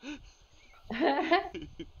him.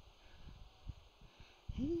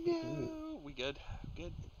 No, we good.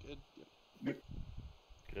 Good.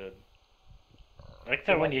 Good. I like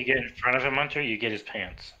that when you get in front of him, Hunter, you get his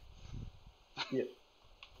pants. Yeah.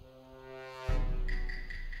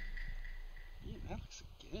 Alex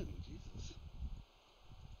again, Jesus.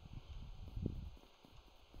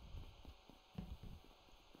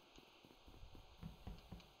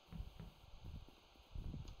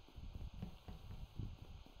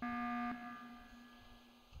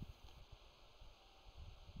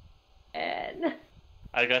 And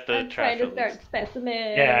I got the I'm trying trash to start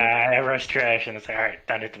specimen. Yeah, I rush trash, and it's like, alright,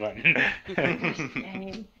 time to hit the button.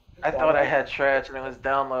 Dang. I thought I had trash and it was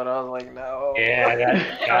download. I was like, no. Yeah,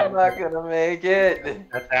 I'm not gonna make it.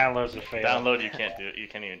 that download's a fail. Download, you can't do it. You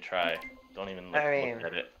can't even try. Don't even look, I mean, look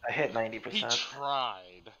at it. I hit He 90%.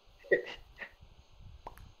 tried.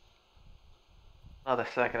 Another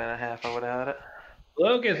second and a half, I would have had it.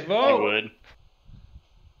 Lucas, You vote! would.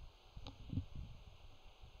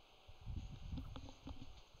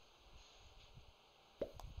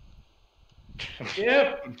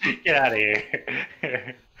 Yep. Get out of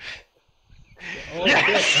here. Oh,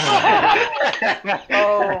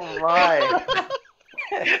 Oh my.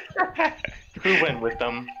 Who went with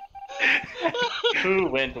them? Who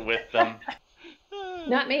went with them?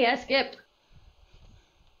 Not me. I skipped.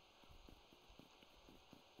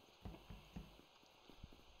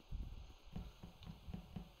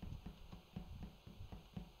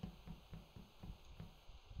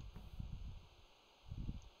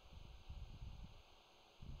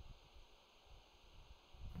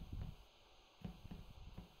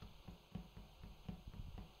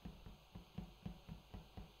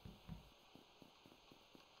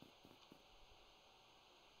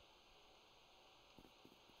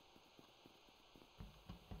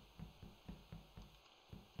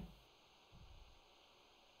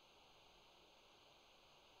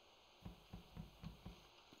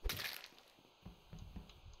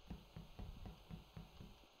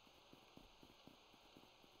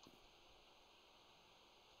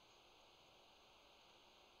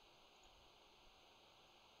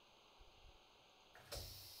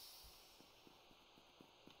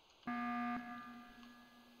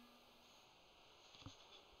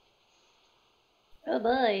 Oh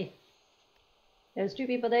boy. There's 2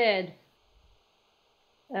 people dead.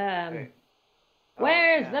 Where's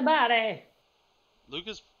the body?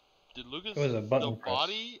 Lucas, did Lucas? It was a button the press.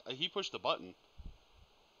 body? He pushed the button.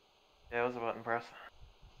 Yeah, it was a button press.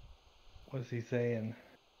 What's he saying?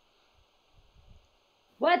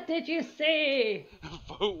 What did you see?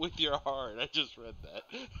 Vote with your heart. I just read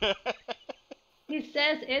that. He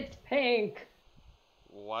says it's pink.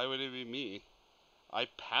 Why would it be me? I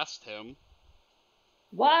passed him.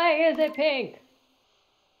 Why is it pink?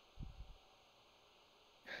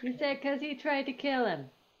 He said because he tried to kill him.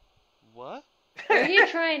 What? Are you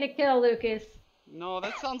trying to kill Lucas? No,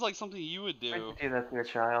 that sounds like something you would Why'd do. you do that to your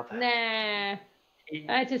child? Nah.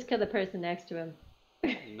 I just killed the person next to him.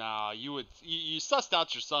 Nah, you would. You sussed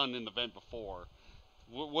out your son in the vent before.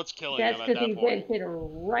 What's killing That's him at because that he point? went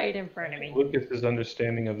right in front of me. Lucas's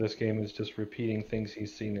understanding of this game is just repeating things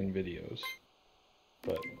he's seen in videos.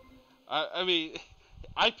 But I mean,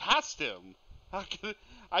 I passed him. How could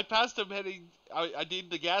I passed him heading? I needed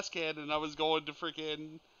the gas can and I was going to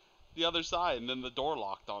freaking the other side, and then the door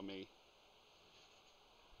locked on me.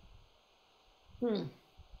 Hmm.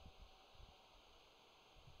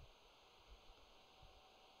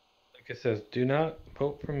 Like it says, do not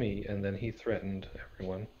vote for me, and then he threatened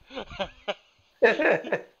everyone.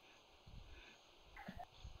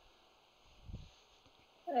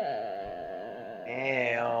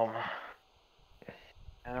 Damn.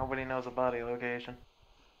 And nobody knows the body location.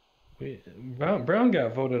 Brown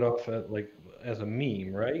got voted off as a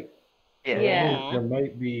meme, right? Yeah. There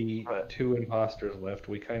might be But- 2 imposters left.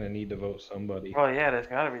 We kind of need to vote somebody, Well, yeah, there's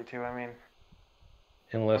gotta be 2. I mean,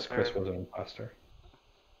 unless okay. Chris was an imposter.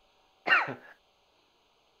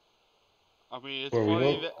 I mean, it's Where we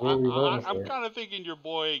funny vote- that where we voting I'm for? kind of thinking your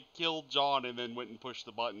boy killed John and then went and pushed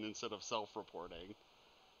the button instead of self-reporting.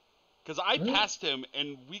 Because I What? passed him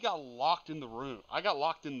and we got locked in the room. I got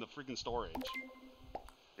locked in the freaking storage.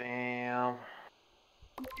 Damn.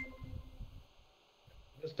 I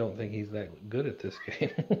just don't think he's that good at this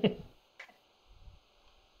game.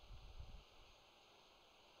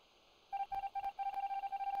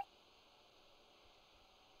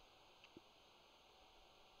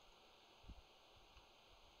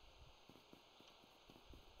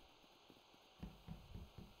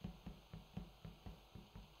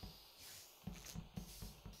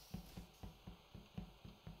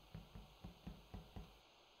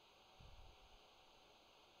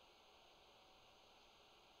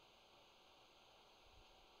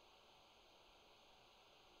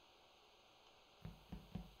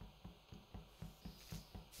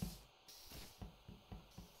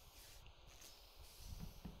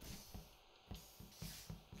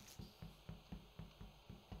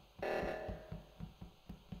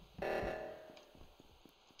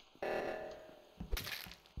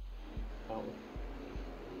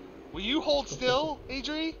 Will you hold still,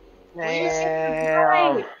 Adri?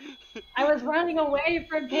 Damn. Right. I was running away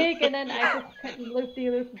from Pig, and then I just couldn't loop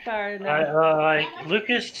the bar. And then... Like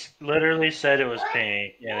Lucas literally said it was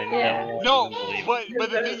pink, and Yeah. no one No, even believed it.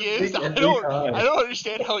 but the thing is, I don't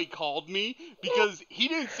understand how he called me because he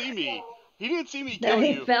didn't see me. He didn't see me kill No,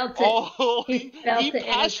 he you. felt it. Oh, He felt it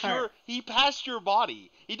in his heart. He passed your body.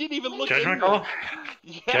 He didn't even look Judgment in call? there.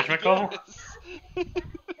 Yeah, Judgment call? yes.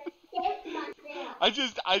 I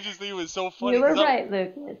just think it was so funny. You were 'cause right,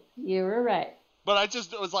 Lucas. You were right. But I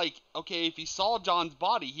just was like, okay, if he saw John's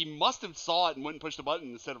body, he must have saw it and went and pushed the button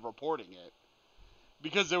instead of reporting it,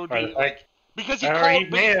 because there would be because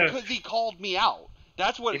he called me out.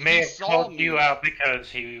 That's what He may have saw called me. you out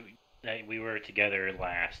because we were together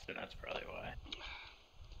last, and that's probably why.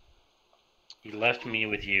 He left me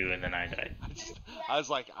with you, and then I died. I was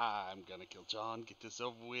like, I'm gonna kill John, get this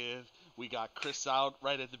over with. We got Chris out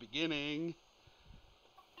right at the beginning.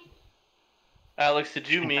 Alex, did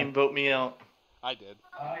you meme vote me out? I did.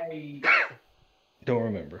 I don't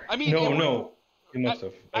remember. I mean, no. You must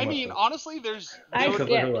have. I mean, honestly, there's. Because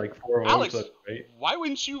there were like 4 Alex, votes, right? why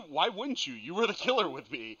wouldn't you? Why wouldn't you? You were the killer with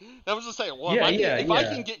me. That was to say, well, Yeah, if I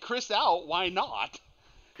can get Chris out, why not?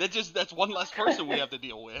 That's one less person we have to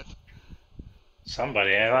deal with.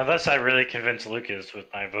 Somebody, unless I really convince Lucas with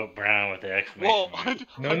my vote Brown with the exclamation mark.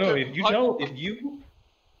 No. If you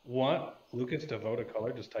want Lucas to vote a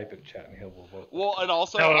color, just type in chat and he'll vote. Well, and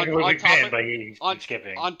also No, on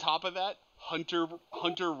skipping. On top of that, Hunter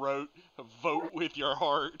wrote, "Vote with your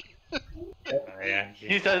heart." Yeah,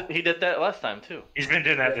 he did that last time too. He's been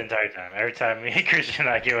doing that the entire time. Every time me and Christian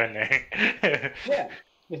and I go in there. Yeah,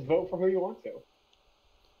 just vote for who you want to.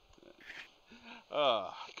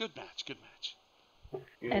 Good match. Good match.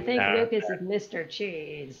 I think Lucas is Mr.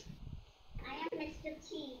 Cheese. I am Mr.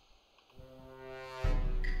 Cheese.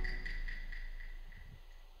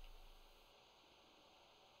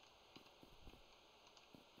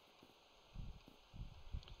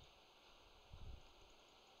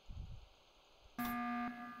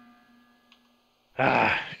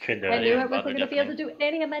 Couldn't do I it. knew I wasn't going to be able to do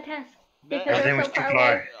any of my tasks because Everything they're was so too far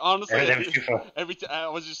far. away. Honestly, Everything was too far. every time I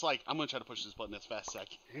was just like, I'm gonna try to push this button as fast as I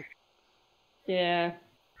can. Yeah,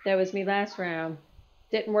 that was me last round.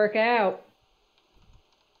 Didn't work out.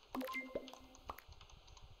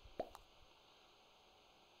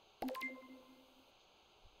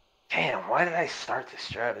 Damn, why did I start this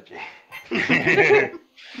strategy?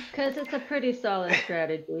 Because it's a pretty solid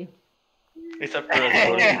strategy. Except for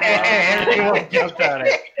Everyone jumped on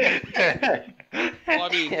it. Well, I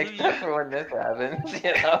mean, except for when this happens,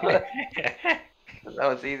 you know. That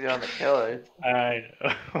was easy on the killers. I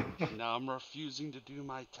know. Now I'm refusing to do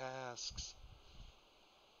my tasks.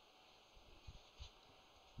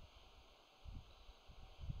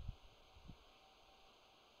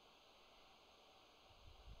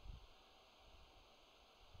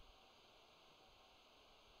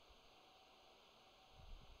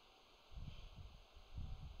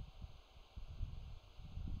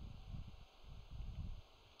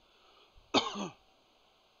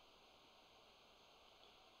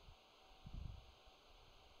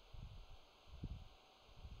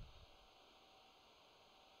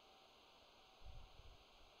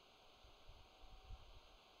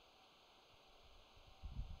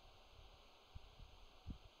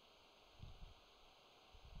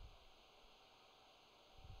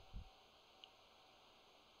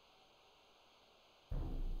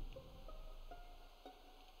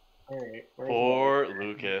 Alright. Poor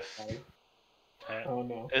Lucas. Oh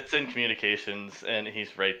no. It's in communications, and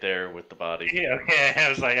he's right there with the body. Yeah, okay. I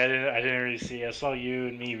was like, I didn't really see. I saw you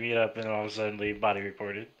and me read up, and all of a sudden, the body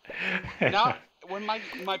reported. Now, when my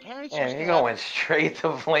parents Yeah, used to you're going straight to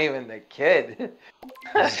blaming the kid.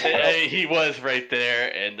 Hey, he was right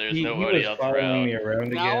there, and there's nobody else around. Me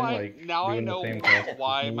around now again, I doing the know same tasks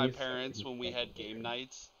why as my me. parents, when we had game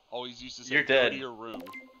nights, always used to say, You're "Go dead. to your room."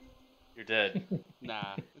 You're dead.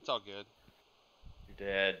 Nah, it's all good. You're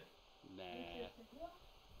dead. Nah.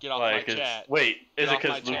 Get off Why, my chat. Wait, Get is it off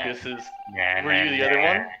my because Lucas chat. is... Were you the other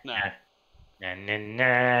one? Nah.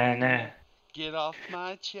 Nah. Get off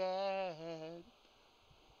my chat.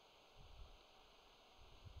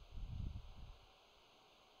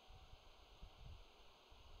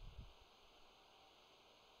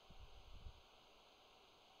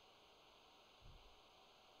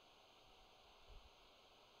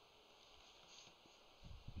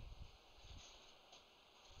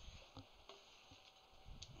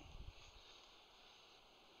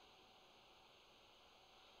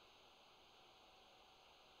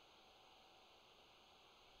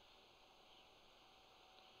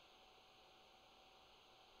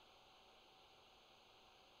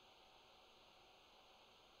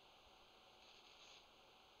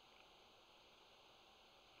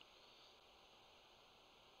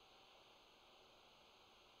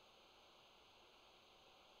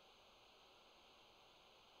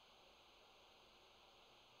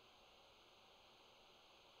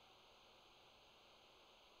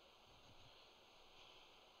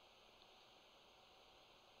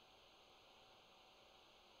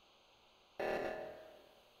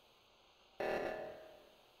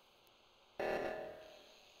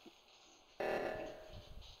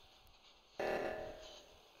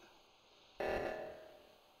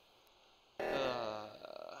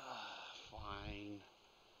 Fine.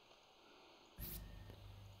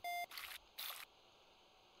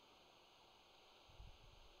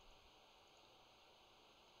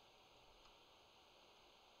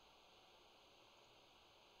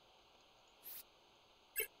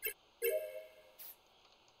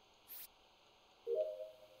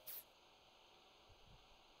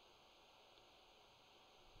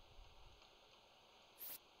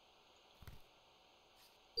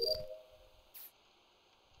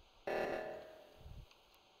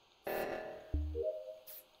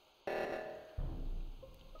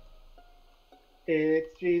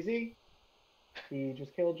 It's Jeezy. He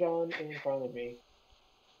just killed John in front of me.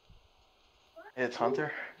 It's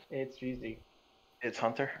Hunter. It's Jeezy. It's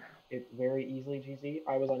Hunter. It's very easily Jeezy.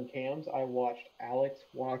 I was on cams. I watched Alex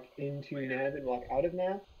walk into Nav and walk out of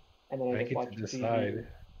Nav, and then I just watched decide.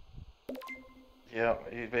 Yeah,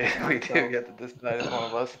 you basically do get to decide as one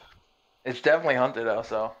of us. It's definitely Hunter though,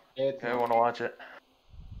 so if you want to watch it.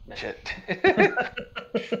 Shit.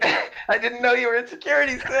 I didn't know you were in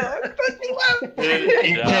security still. I thought you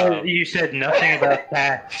left. You said nothing about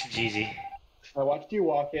that, Jeezy. I watched you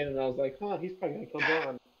walk in, and I was like, huh, he's probably going to kill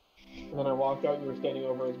John. And then I walked out, and you were standing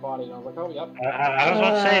over his body, and I was like, oh, yep. I was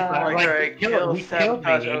about to say, Alright, kill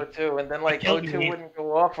sabotage me. O2, and then like O2 wouldn't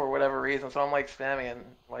go off for whatever reason, so I'm like spamming, and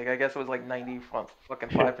like I guess it was like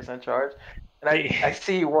 95% charge. And I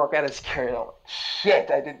see you walk out of security, and I'm like,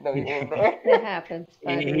 shit, I didn't know you were there. It happens,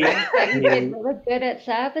 but you did really good at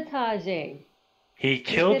sabotaging. He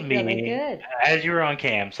killed me really good. as you were on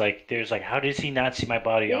cams. Like, there's like, how does he not see my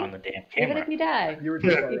body on the damn camera? Even if you die, you would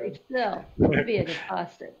still be an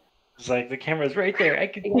imposter. It's like the camera's right there. I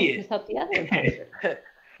can see it. Just help the other imposter.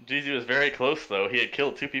 Jeezy was very close though. He had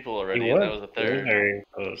killed 2 people already, and that was a third. Very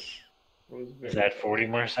close. Is that 40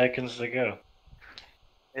 more seconds to go?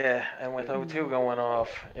 Yeah, and with O2 going off,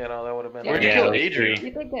 you know, that would have been... Where'd you kill Adri?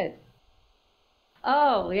 You did good.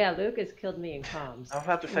 Oh, yeah, Lucas killed me in comms. I was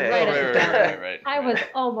about to say... Right. I was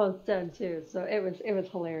almost done, too, so it was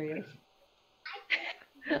hilarious.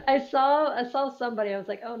 I saw somebody, I was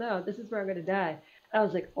like, oh no, this is where I'm going to die. I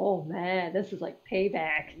was like, oh man, this is like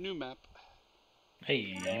payback. New map.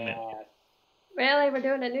 Hey. Really? We're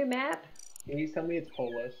doing a new map? Please tell me it's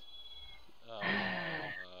Polis.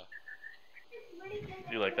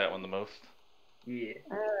 Do you like that one the most? Yeah.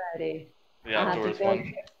 Alrighty. The outdoors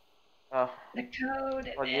one. Oh. The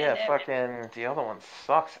code. Well, yeah, fucking the other one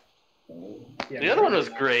sucks. Yeah, the other one was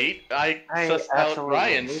great. I sussed out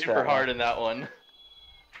Ryan super hard in that one.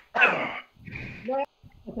 I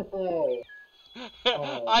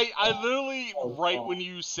literally, right when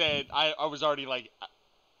you said, I was already like,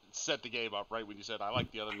 set the game up right when you said, I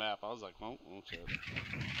like the other map. I was like, oh shit.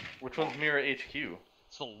 Which one's Mirror HQ?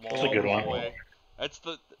 It's a long That's a good one. way. That's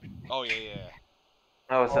the, oh yeah.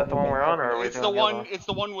 Oh, is that the one we're on, or are we It's doing the one. other? It's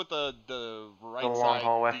the one with the right long side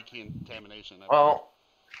hallway. decontamination. Well,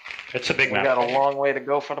 it's a big we map. got a long way to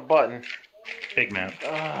go for the button. Big map.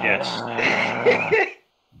 Yes.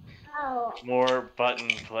 More button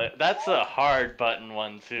play. That's a hard button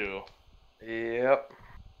one too. Yep.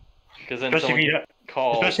 Because then Especially someone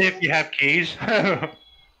calls. Especially if you have keys.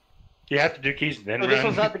 You have to do keys and then No, run. this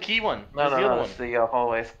one's not the key one. No, This is the other one. it's the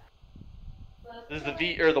hallways. This is the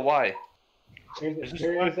V or the Y. There is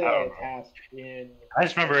a task in. I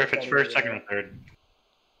just remember if it's first, second, or third.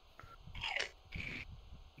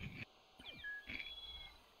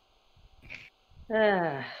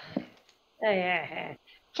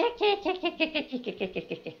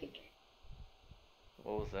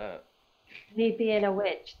 What was that? Me being a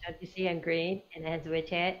witch. Don't you see I'm green and it has a witch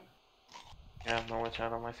hat? Yeah, I have no witch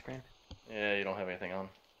hat on my screen. Yeah, you don't have anything on.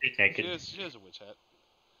 She's naked. She has a witch hat.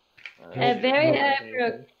 I'm very happy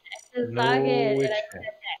to log in. witch And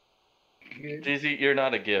hat. Jeezy, you're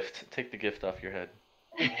not a gift. Take the gift off your head.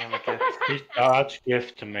 I'm a gift. She's God's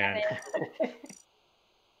gift to man.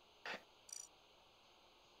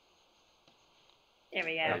 There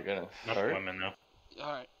we Are go. you gonna Not start? women though.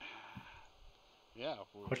 All right. Yeah,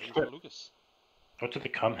 we're What's waiting for the- Lucas. What's with the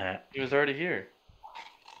cum hat? He was already here.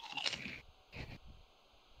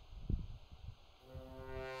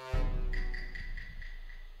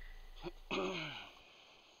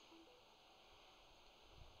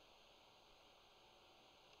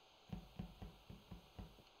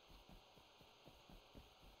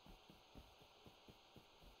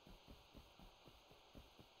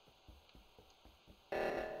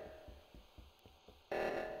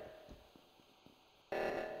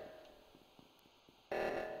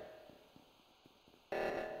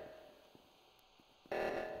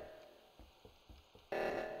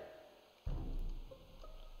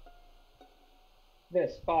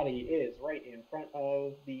 This body is right in front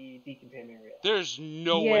of the decontamination area. There's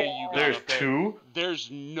no way you got There's up there. two? There's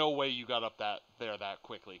no way you got up that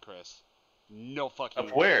quickly, Chris. No fucking Up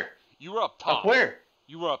way. where? You were up top. Up where?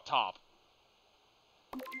 You were up top.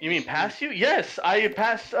 You mean past you? Yes, I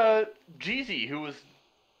passed Jeezy, who was...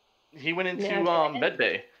 He went into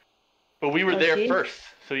medbay. But we were there first,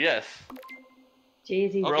 so yes.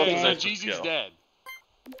 Jeezy's Okay, dead. so Jeezy's dead.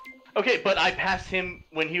 Okay, but I passed him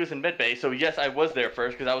when he was in medbay, so yes, I was there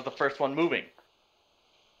first, because I was the first one moving.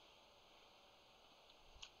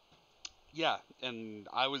 Yeah, and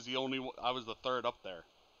I was the third up there.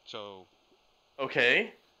 So...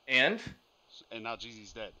 Okay, and? And now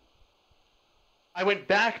Jeezy's dead. I went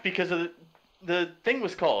back because of the thing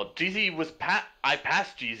was called. Jeezy was I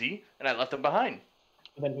passed Jeezy, and I left him behind.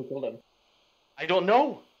 And then who killed him? I don't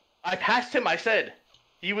know. I passed him, I said.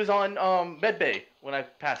 He was on medbay when I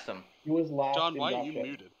passed him. He was last. John, why are you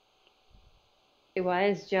muted? Why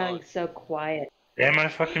is John so quiet? Damn, I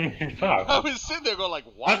fucking fuck. I was sitting there going like,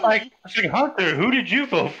 why? I was like, Hunter, who did you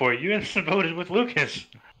vote for? You instant voted with Lucas.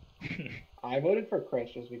 I voted for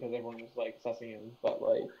Chris just because everyone was like sussing him, but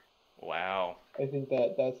like. Wow. I think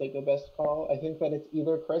that's like the best call. I think that it's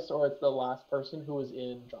either Chris or it's the last person who was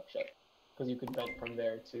in dropship, because you could vent from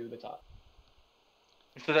there to the top.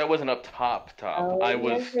 So that wasn't up top. Oh, I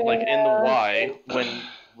was like in the Y when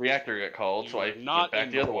reactor got called, so I not went back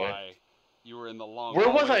in the other way. Y. You were in the long. Where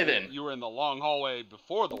was hallway. I then? You were in the long hallway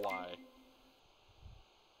before the Y.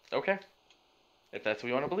 Okay. If that's what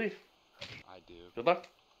you want to believe. I do. Good luck.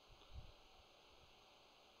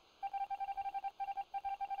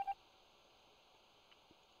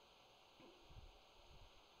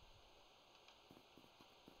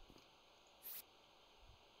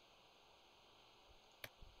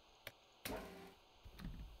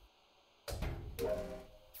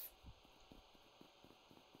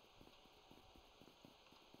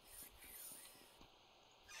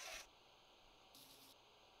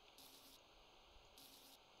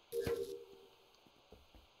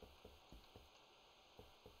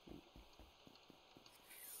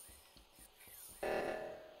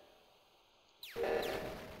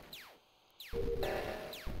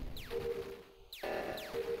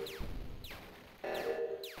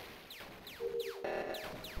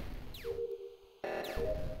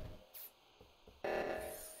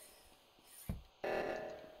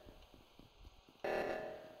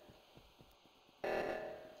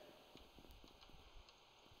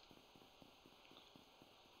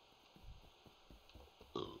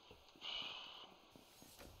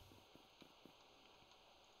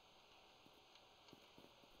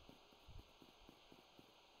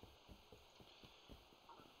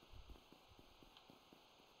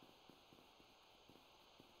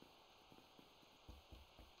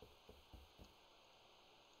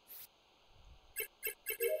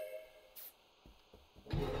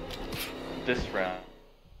 this round.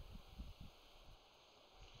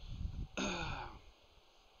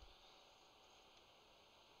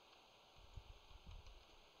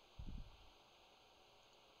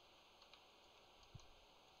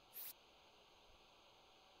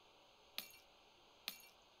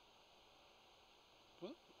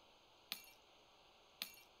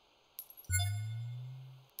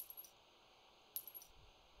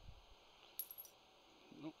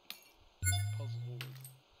 Nope. Puzzle.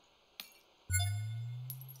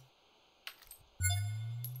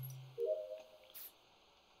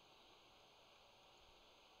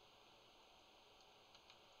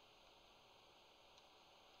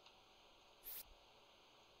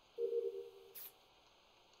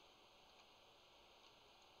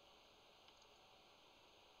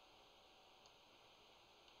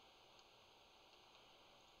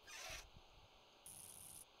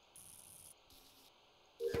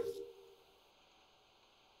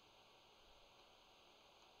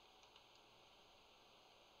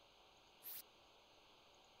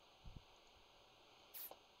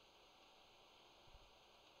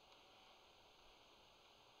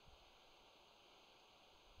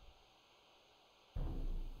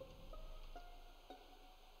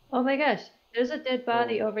 Oh my gosh, there's a dead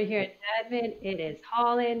body over here in admin. It is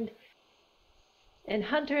Holland. And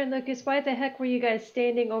Hunter and Lucas, why the heck were you guys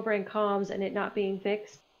standing over in comms and it not being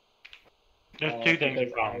fixed? There's two things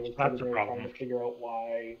because wrong. I was That's the sitting there problem. trying to figure out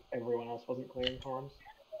why everyone else wasn't clearing comms.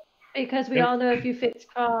 Because we all know if you fix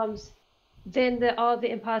comms, then all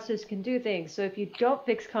the imposters can do things. So if you don't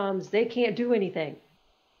fix comms, they can't do anything.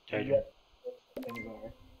 Things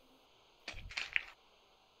are.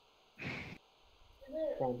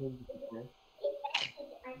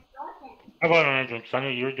 How about an entrance?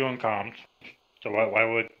 Sonny, you're doing comms. So why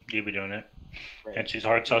would you be doing it? Right. And she's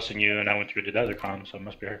hard sussing you, and I went through the other comms, so it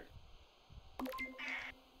must be her.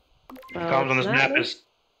 Comms on this map is...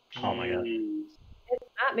 Oh my god. It's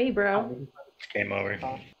not me, bro. It's game over.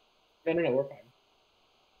 No, we're fine.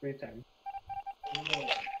 We have time.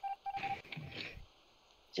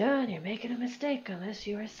 John, you're making a mistake unless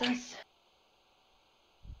you are sus.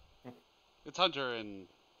 It's Hunter and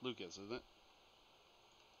Lucas, isn't it?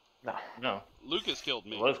 No. Lucas killed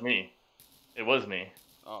me. It was me. It was me.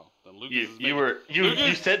 Oh, then Lucas.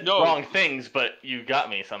 You said the wrong things, but you got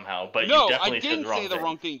me somehow. But no, you definitely I didn't said the wrong say the thing.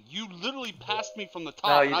 wrong thing. You literally passed me from the top.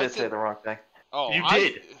 No, you did say the wrong thing. Oh, you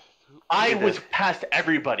did. I was past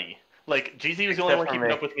everybody. Like GZ was the only one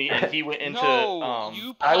keeping up with me, and he went into. No,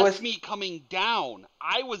 you passed me coming down.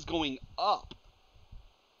 I was going up.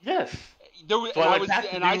 Yes. There was, so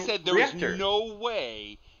I said there was no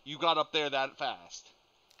way you got up there that fast.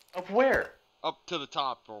 Up where? Up to the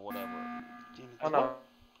top or whatever. Oh no.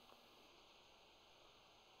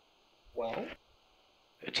 Well,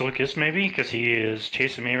 it's Lucas maybe, because he is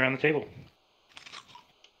chasing me around the table.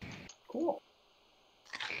 Cool.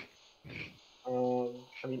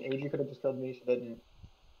 I mean, AG could have just killed me. She didn't.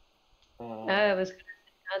 No, it was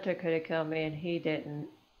Hunter could have killed me and he didn't.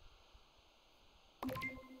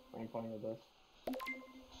 I'm fine with this.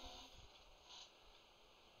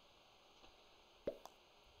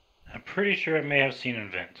 I'm pretty sure I may have seen an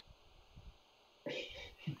event.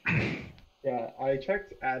 Yeah, I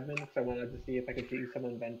checked admin because I wanted to see if I could see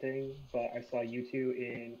someone venting, but I saw you two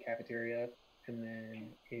in cafeteria and then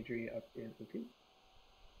Adri up in OT.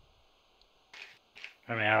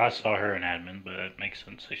 I mean, I saw her in admin, but it makes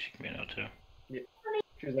sense that she can be an O2. Yeah,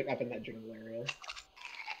 she was like up in that general area,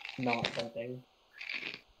 not venting.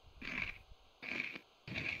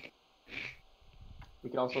 We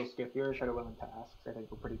could also skip here, try to run tasks. I think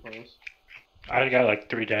we're pretty close. I got like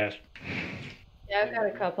 3 tasks. Yeah, I've got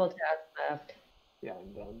a couple tasks left. Yeah,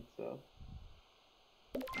 I'm done, so.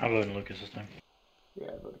 I'm voting Lucas this time. Yeah,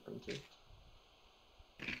 I voted for him too.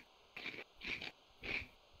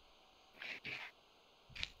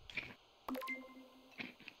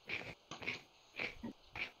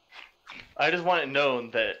 I just want it known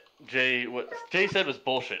that what Jay said was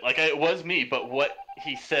bullshit. Like, it was me, but what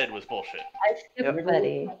he said was bullshit. I skipped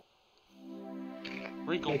Buddy.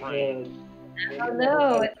 Wrinkle brain. Oh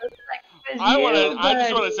no, it looks like it was I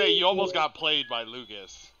just want to say, you almost got played by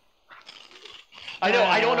Lucas. I know,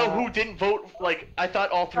 I don't know who didn't vote, like, I thought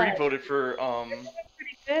all 3 voted for,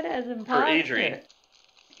 pretty good as for imposter. Adrian.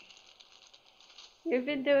 You've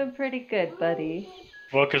been doing pretty good, buddy.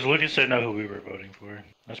 Well, because Lucas didn't know who we were voting for.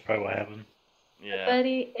 That's probably what happened. Yeah.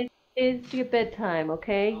 Buddy, it is your bedtime,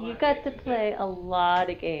 okay? You got to play a lot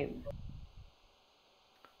of games.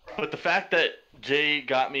 But the fact that Jay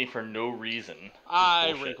got me for no reason.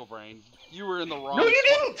 Wrinkle brain. You were in the wrong. No, you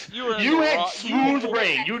didn't. You had SmOoTh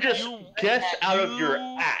BraAiN. You just guessed out of your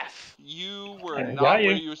ass. You were not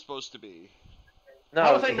where you were supposed to be. No,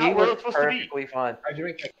 How was I not he where I was was supposed to be? perfectly fine.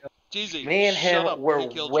 Jeezy, Me and him shut up. were He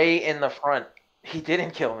killed way you. in the front. He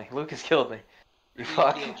didn't kill me. Lucas killed me. You He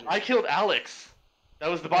fuck. killed you. I killed Alex. That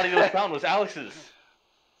was the body that was found. Was Alex's.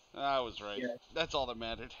 I was right. That's all that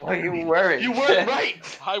mattered. Well, you weren't. You weren't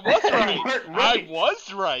right. I was right. You weren't right. I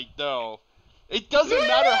was right, though. It doesn't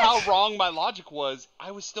matter how wrong my logic was.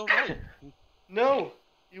 I was still right. No,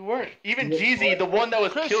 you weren't. Even Jeezy, the one that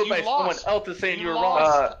was Chris, killed you by someone lost. else, is saying you were wrong.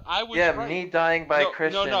 lost. I was yeah, right. me dying by No,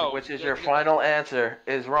 Christian, no. which is your final answer,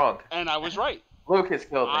 is wrong. And I was right. Lucas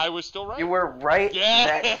killed me. I was still right. You were right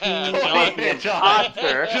Yeah. that he Don't was hate the me, John.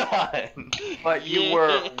 imposter, John. but you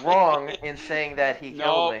were wrong in saying that he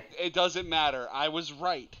killed me. It doesn't matter. I was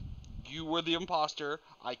right. You were the imposter.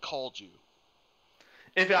 I called you.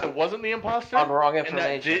 If I wasn't the imposter, On wrong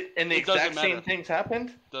information. and the It doesn't exact same matter. things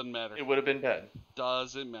happened, Doesn't matter. it would have been bad.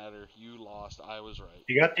 Doesn't matter. You lost. I was right.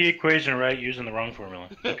 You got the equation right using the wrong formula.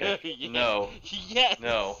 Okay. Yes. No. Yes.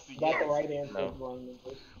 No. Got the right answer. No. Wrong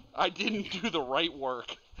number. I didn't do the right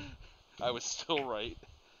work. I was still right.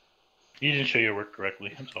 You didn't show your work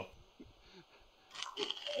correctly. That's all.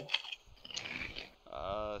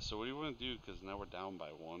 So what do you want to do? Because now we're down by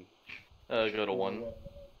one. Go to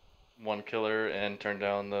one killer and turn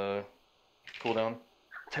down the cooldown.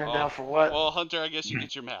 Turn down for what? Well, Hunter, I guess you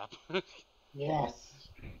get your map. Yes.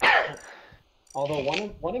 Although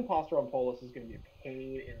one imposter on Polus is going to be a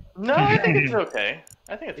pain in. No, I think it's okay.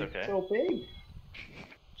 I think it's okay. So big.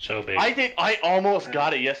 So big. I almost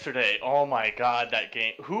got it yesterday. Oh my god, that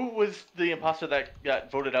game. Who was the imposter that got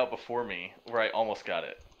voted out before me, where I almost got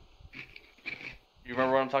it? You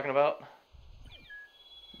remember what I'm talking about?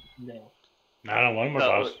 No. I don't want more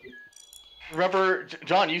boss. Remember,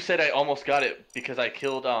 John, you said I almost got it because I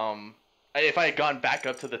killed, if I had gone back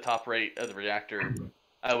up to the top rate of the reactor,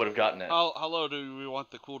 I would have gotten it. How low do we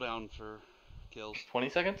want the cooldown for kills? 20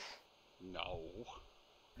 seconds? No.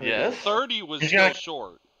 Yes? 30 was still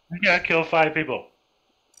short. You gotta kill 5 people.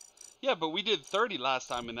 Yeah, but we did 30 last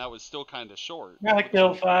time, and that was still kind of short. You gotta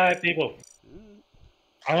kill 5 people.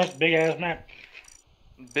 On this big ass map.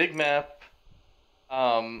 Big map.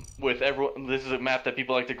 With everyone, this is a map that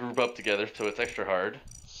people like to group up together, so it's extra hard,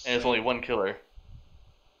 and it's only one killer.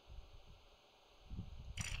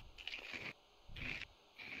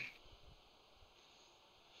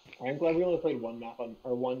 I'm glad we only played one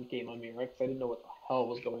game on Mirror because I didn't know what the hell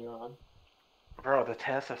was going on. Bro, the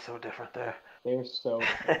tasks are so different there. They're so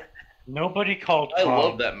different. Nobody called I Calm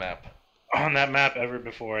love that map. on that map ever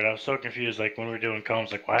before, and I was so confused. Like when we were doing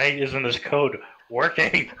comms, like why isn't this code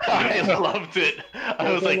working? I loved it.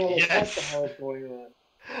 I was like, yes. What the hell is going on?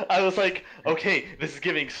 I was like, okay, this is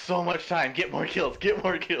giving so much time. Get more kills. Get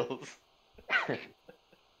more kills.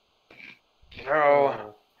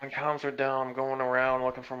 Bro, when comms are down, I'm going around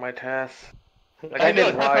looking for my tasks. Like, I know.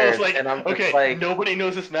 did wires, I was like, and I'm just okay, like, nobody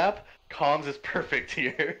knows this map. Comms is perfect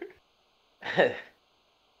here.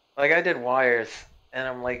 like I did wires, and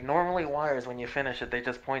I'm like, normally wires, when you finish it, they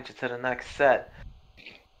just point you to the next set.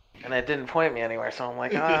 And it didn't point me anywhere, so I'm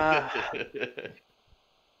like,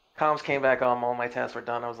 Comms came back on, all my tasks were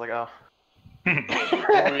done. I was like, oh.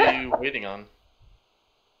 What were you waiting on?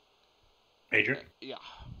 Major? Yeah.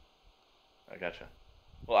 I gotcha.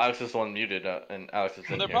 Well, Alex is the one muted, and Alex is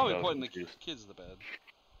in They're here, probably so I was putting the confused. kids to bed.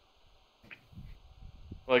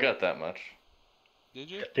 Well, I got that much.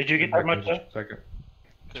 Did you? Did you get that much? Second.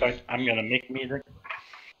 Sorry, I'm gonna make me drink.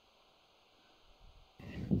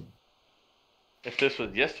 If this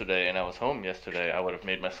was yesterday and I was home yesterday, I would have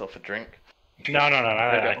made myself a drink. No.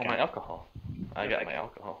 I I got my alcohol. I got my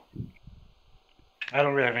alcohol. I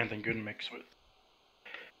don't really have anything good to mix with.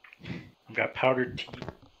 I've got powdered tea.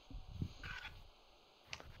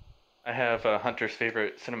 I have Hunter's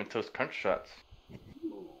favorite cinnamon toast crunch shots.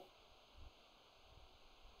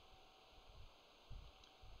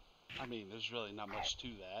 I mean, there's really not much to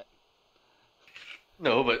that.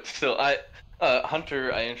 No, but still,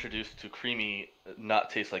 Hunter I introduced to creamy, not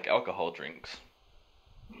taste like alcohol drinks.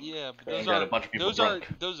 Yeah, but And got a bunch of people drunk.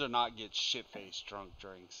 those are not get shit-faced drunk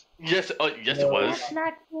drinks. Yes, yes it was. That's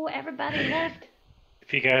not cool. Everybody left.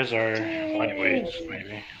 If you guys are lightweights,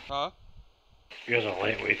 maybe. Huh? If you guys are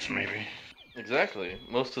lightweights, maybe. Exactly.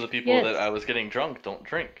 Most of the people Yes. that I was getting drunk don't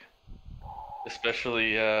drink.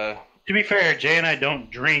 Especially, To be fair, Jay and I don't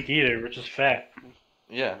drink either. We're just fat.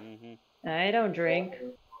 yeah. Mm-hmm. I don't drink,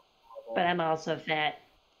 but I'm also fat.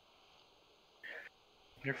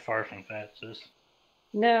 You're far from fat, sis.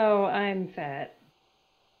 No, I'm fat.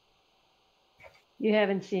 You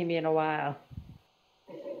haven't seen me in a while.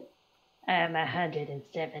 I'm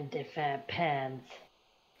 175 pounds.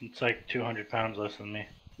 It's like 200 pounds less than me.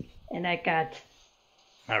 And I got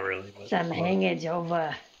Not really, but some hangage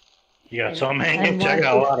over. You got some hangage? I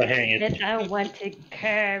got a lot of hangage. And unwanted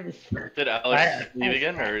curves. Did Alex leave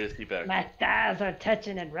again, or is he back? My thighs are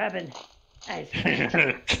touching and rubbing. Thighs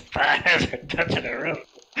are touching and rubbing.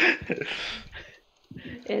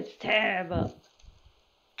 It's terrible.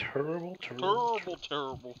 Terrible.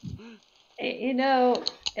 You know,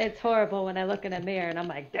 it's horrible when I look in a mirror and I'm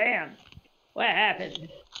like, damn, what happened?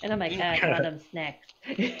 And I'm like, condom snacks.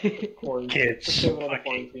 Kids.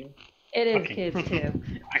 It is kids too.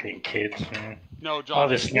 Fucking kids, man. No, John. All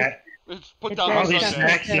this Put down all these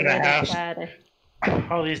snacks in the house.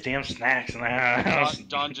 All these damn snacks in the house.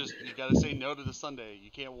 John, you gotta say no to the Sunday. You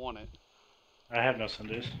can't want it. I have no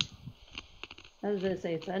Sundays. I was gonna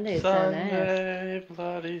say Sunday's Sunday,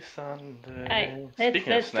 bloody Sunday.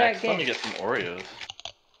 Speaking of snacks, let me get some Oreos.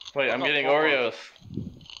 Wait, I'm getting Oreos.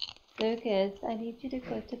 Lucas, I need you to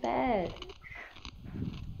go to bed.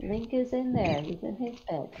 Link is in there. He's in his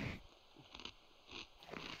bed.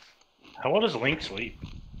 How well does Link sleep?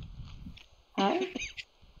 Huh?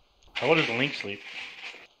 How well does Link sleep?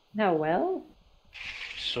 No, well?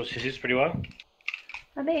 So he sleeps pretty well?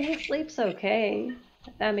 I mean, he sleeps okay.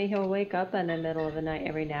 I mean, he'll wake up in the middle of the night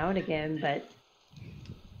every now and again, but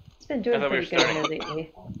he's been doing pretty good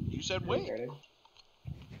lately. You said wait.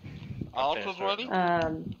 Alex was ready?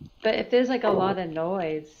 But if there's like a lot of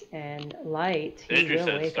noise and light, he will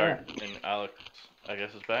wake up. And Alex, I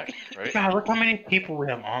guess, is back, right? God, look how many people we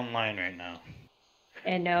have online right now.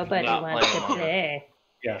 And nobody wants to play.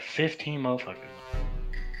 Yeah, 15 motherfuckers.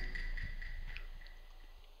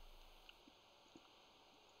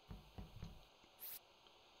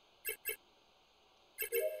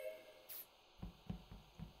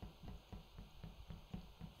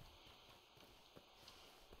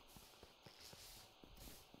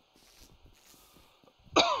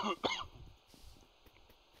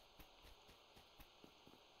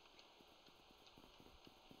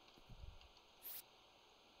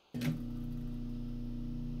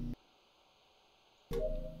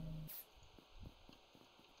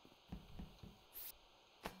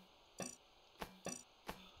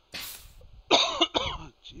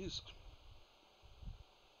 Jeez.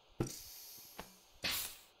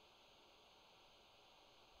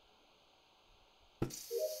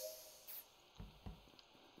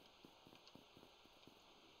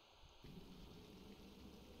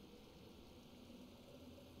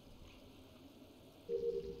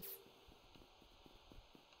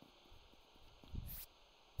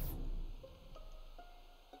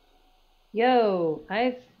 Yo,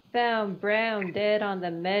 I found Brown dead on the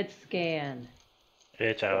med scan.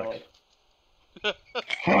 It's Alex.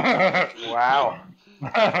 Wow.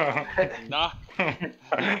 Nah.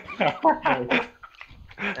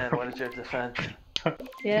 And what is your defense?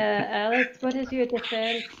 Yeah, Alex, what is your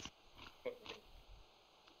defense?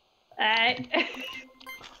 I'm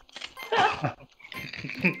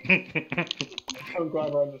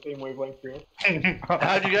glad we're on the same wavelength here.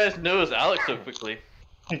 How'd you guys know it was Alex so quickly?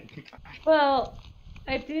 Well,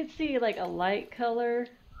 I did see like a light color,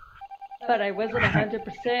 but I wasn't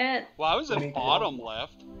 100%. Well, I was at bottom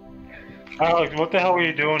left. Alex, what the hell were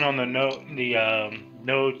you doing on the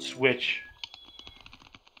node switch?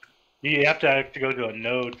 You have to go to a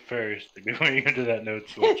node first before you go to that node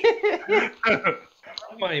switch.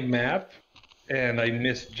 My map, and I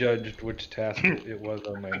misjudged which task it was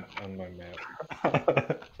on my map.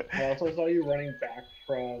 I also saw you running back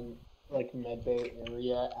from like medbay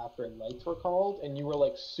area after lights were called, and you were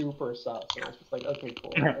like super sus. And I was just like, okay,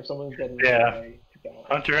 cool. If someone's getting away,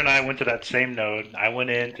 Hunter and I went to that same node. I went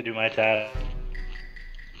in to do my task.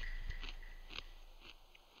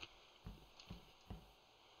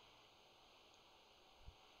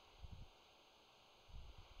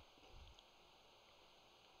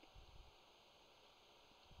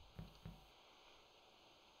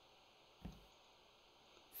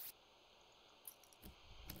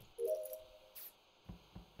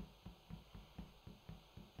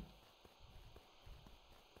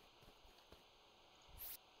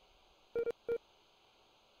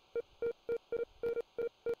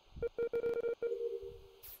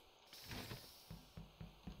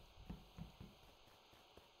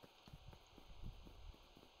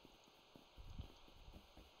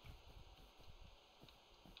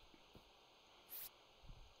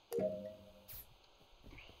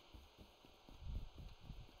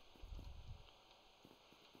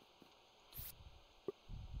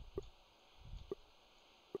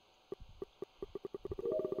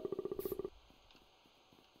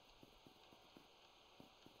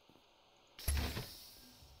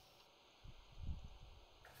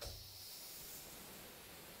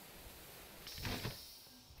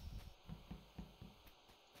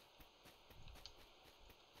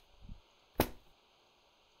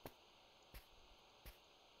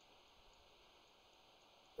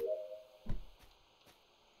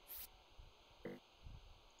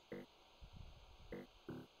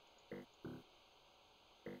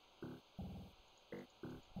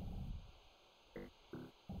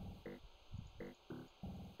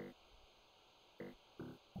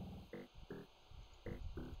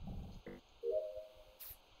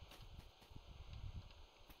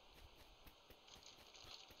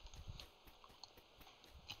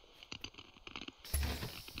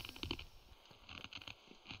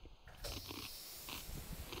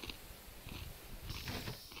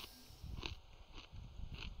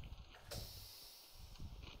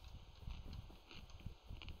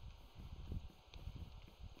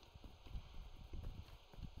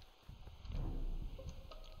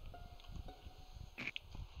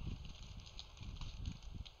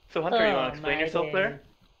 So Hunter, you want to explain yourself there?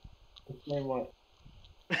 Explain what?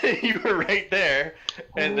 You were right there,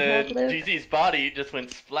 and then GZ's body just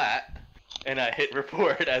went splat, and I hit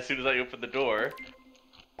report as soon as I opened the door.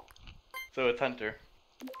 So it's Hunter.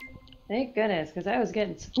 Thank goodness, because I was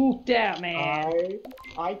getting spooked out, man.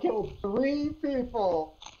 I killed 3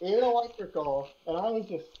 people in electrical, and I was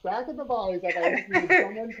just stacking the bodies like I just needed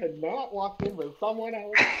someone to not walk in with someone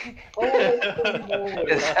else.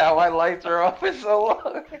 Is how my lights are off for so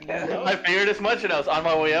long. I figured as much, and I was on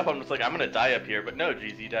my way up. I'm just like, I'm gonna die up here, but no,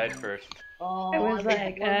 GZ died first. I was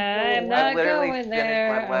like, I'm not going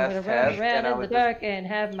there. I'm gonna run around in the dark and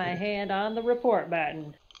have my hand on the report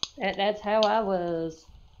button. That's how I was.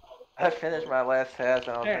 I finished my last task,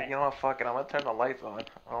 and I was like, you know what, fuck it, I'm gonna turn the lights on.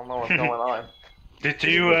 I don't know what's going on. Did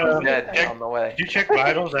you dead on the way. Did you check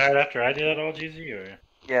vitals right after I did it all, GZ? Or?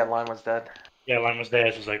 Yeah, line was dead. Yeah, line was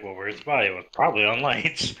dead. She was like, well, where's his body? It was probably on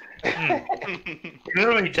lights. He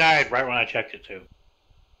literally died right when I checked it too.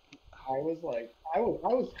 I was like, I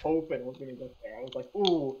was hoping I was gonna get there. I was like,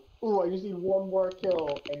 ooh, I just need one more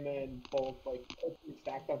kill, and then both like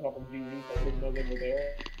stacked on top of GZ, so I didn't know they were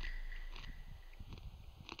there.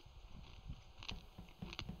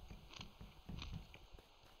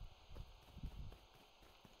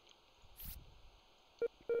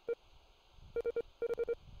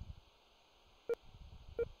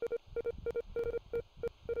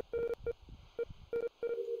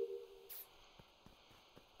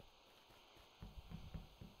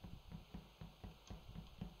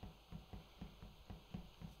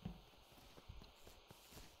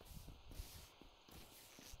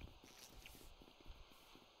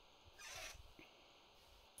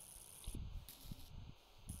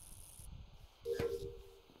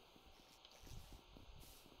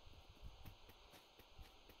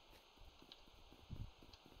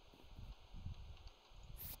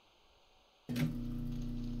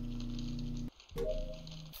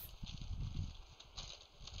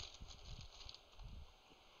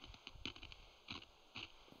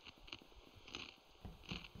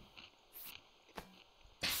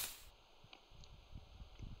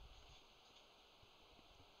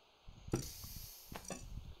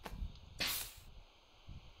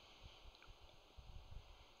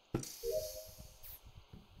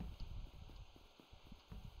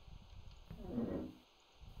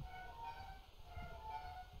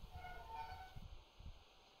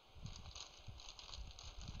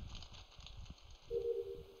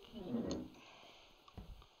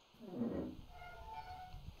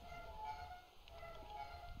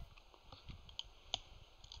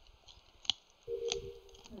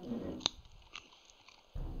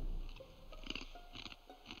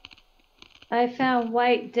 I found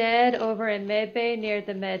White dead over in medbay near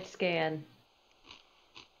the med scan.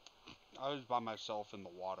 I was by myself in the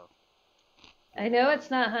water. I know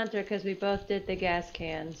it's not Hunter because we both did the gas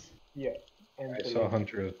cans. Yeah. I saw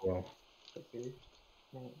Hunter as well.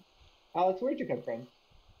 Alex, where'd you come from?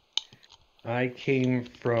 I came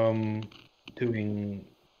from doing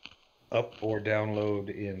up or download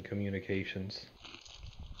in communications.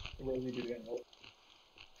 Where did you download?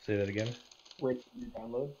 Say that again? Where did you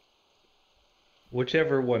download?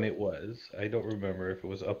 Whichever one it was. I don't remember if it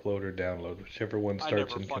was upload or download. Whichever one starts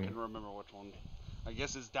in... I never fucking remember which one. I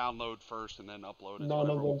guess it's download first and then upload. None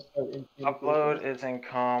of them start in upload is in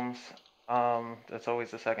comms. That's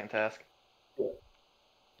always the second task.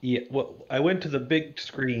 Yeah, well, I went to the big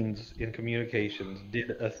screens in communications, did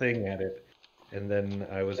a thing at it, and then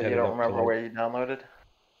I was headed up to... You don't remember where you downloaded?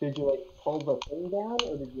 Did you, like, pull the thing down,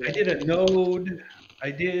 or did you... I did a node.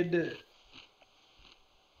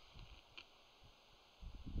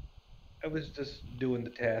 I was just doing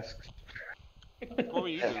the tasks. What were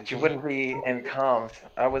you doing? You wouldn't be in comms.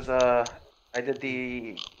 I did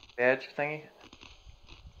the badge thingy.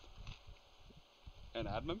 An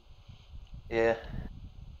admin? Yeah.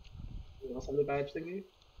 You also the badge thingy?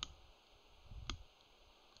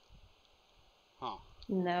 Huh.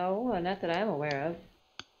 No, not that I'm aware of.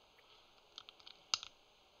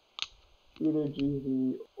 Either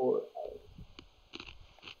GZ or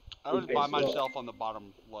I was by myself on the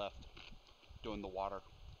bottom left, doing the water.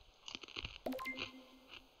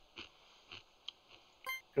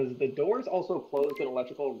 Because the doors also closed in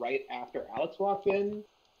electrical right after Alex walked in.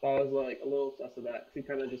 So I was like a little sus of that, because he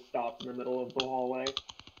kind of just stopped in the middle of the hallway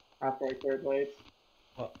after I cleared lights.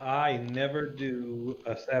 Well, I never do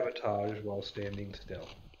a sabotage while standing still,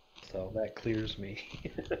 so that clears me.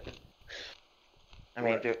 I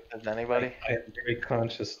mean, does anybody? I am very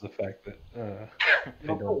conscious of the fact that I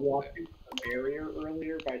also walked into the barrier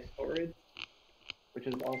earlier by storage, which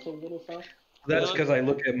is also a little sus. That's because I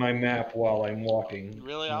look at my map while I'm walking.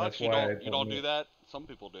 Really, and Alex? That's You don't do that? Some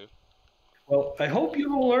people do. Well, I hope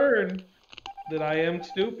you will learn that I am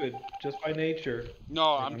stupid just by nature.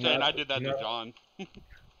 No, Like, I'm saying not, I did that to John.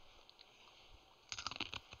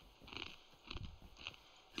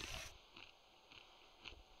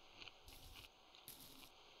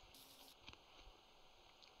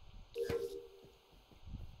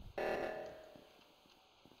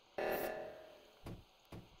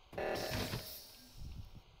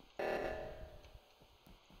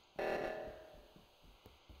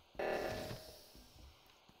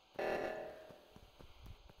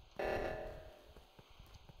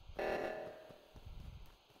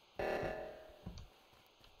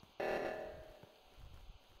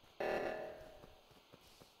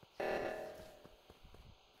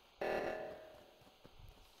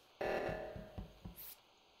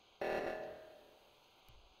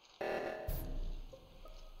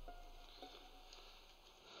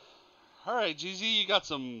 Alright, GZ, you got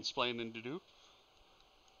some explaining to do.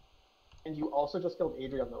 And you also just killed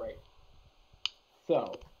Adri on the right.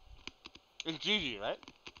 So. It's GG, right?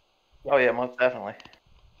 Oh yeah, most definitely.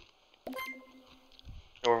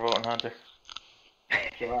 So we're voting Hunter.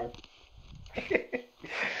 Sure.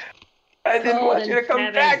 I didn't want you to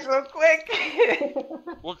come back so quick.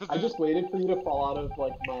 Well, I just waited for you to fall out of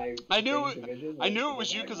like my. I knew it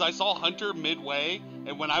was you because I saw Hunter midway,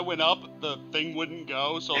 and when I went up, the thing wouldn't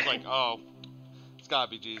go, so I was like, oh, it's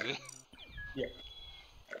gotta be GZ. Yeah.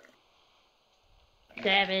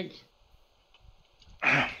 Savage.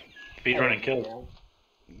 Speedrunning kills.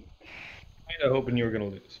 I was hoping you were gonna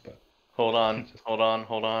lose, but. Hold on. Hold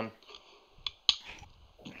on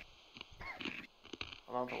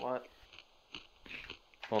to what?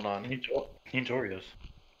 Hold on. He needs Oreos.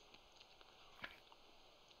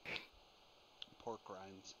 Pork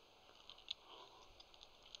rinds.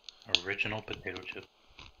 Original potato chip.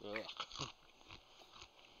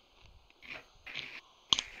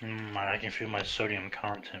 I can feel my sodium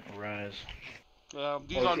content rise.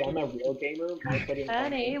 These I'm a real gamer. My sodium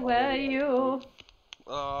Honey, where are you?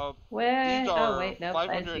 Where? These are Oh wait, nope,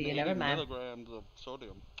 I see you. Never mind. milligrams of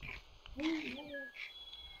sodium.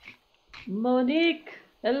 Monique,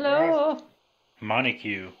 hello.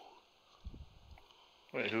 Monique.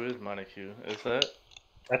 Wait, who is Monique? Is that?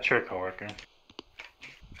 That's your coworker.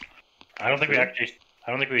 I don't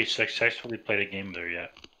think we successfully played a game there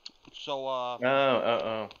yet. So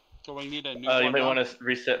So we need a new one. You may want to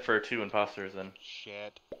reset for 2 imposters then.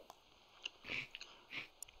 Shit.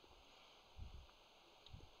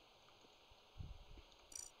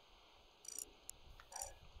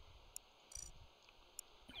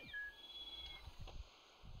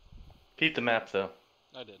 Keep the map though.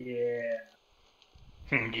 I did. Yeah.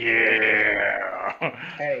 Yeah.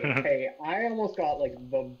 Hey, I almost got like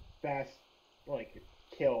the best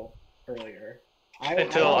kill earlier.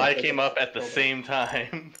 Until I came up at the same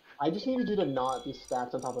time. I just needed you to not be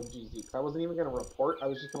stacked on top of GZ because I wasn't even gonna report. I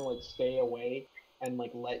was just gonna stay away and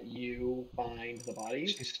let you find the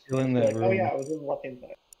bodies. She's still in that room. Oh yeah, I was in the left hand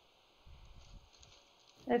side.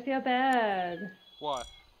 I feel bad. What?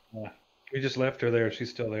 We just left her there.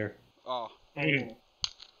 She's still there. Oh.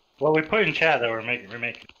 Well, we put in chat that we're making.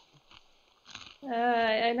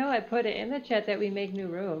 I know I put it in the chat that we make new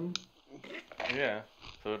room. Yeah.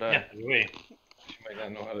 So did I. Yeah, we. She might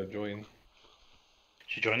not know how to join.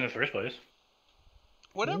 She joined in the first place.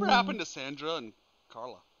 Whatever happened to Sandra and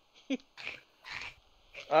Carla?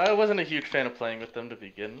 I wasn't a huge fan of playing with them to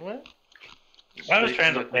begin with. I was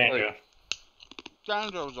fans with Sandra.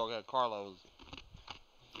 Sandra was okay. Carla was.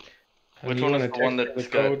 Which one was the one that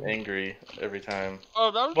just got angry every time?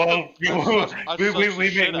 Oh, that was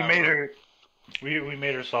we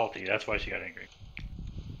made her salty. That's why she got angry.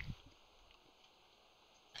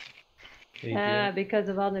 Because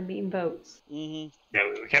of all the mean votes. Mm-hmm. Yeah,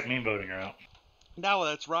 we kept mean voting her out. Now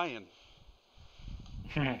that's Ryan.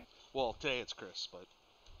 Well, today it's Chris, but.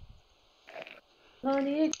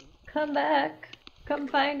 Monique, come back. Come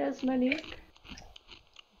find us, Monique.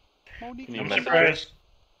 I'm surprised.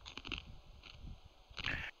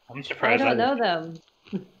 I'm surprised. I don't know them.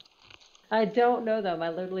 I don't know them. I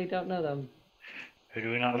literally don't know them. Who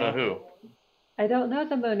do we not know? Who? I don't know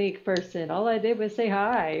the Monique person. All I did was say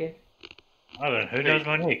hi. Oh, then who knows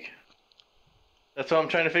Monique? That's what I'm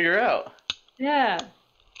trying to figure out. Yeah.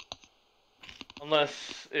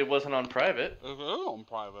 Unless it wasn't on private. It is on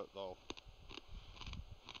private, though.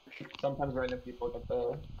 Sometimes random people get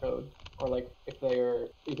the code. Or if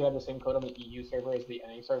you could have the same code on the EU server as the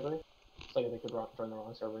NA server. So they could join the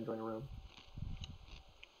wrong server and join a room.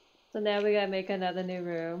 So now we gotta make another new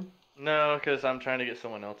room. No, because I'm trying to get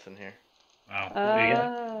someone else in here.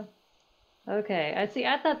 Wow. Okay, I see.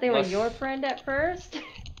 I thought they were your friend at first.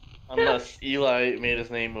 Unless Eli made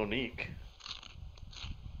his name Monique.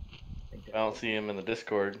 I don't see him in the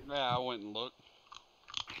Discord. Yeah, I went and looked.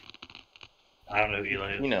 I don't know who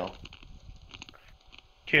Eli is. You know.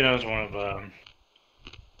 Kino's one of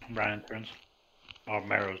Brian's friends. Or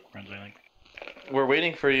Marrow's friends, I think. We're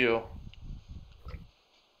waiting for you.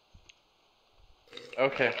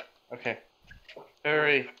 Okay.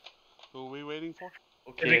 Hurry. Who are we waiting for?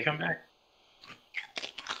 Okay. Did he come back?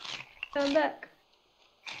 Come back.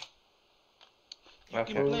 You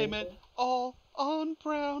can blame it all on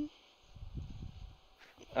Brown.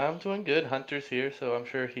 I'm doing good. Hunter's here, so I'm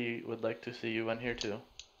sure he would like to see you on here too.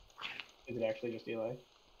 Is it actually just Eli?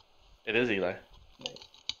 It is Eli. Nice.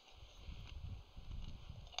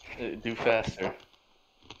 Do faster.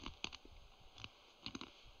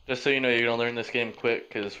 Just so you know, you're gonna learn this game quick,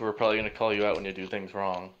 because we're probably gonna call you out when you do things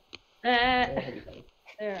wrong.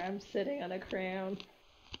 There, I'm sitting on a crown.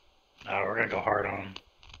 Oh, we're gonna go hard on him.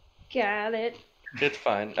 Got it. It's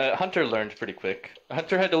fine. Hunter learned pretty quick.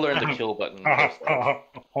 Hunter had to learn the kill button first.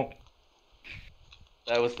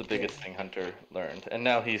 That was the biggest thing Hunter learned, and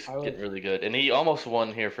now he's getting really good. And he almost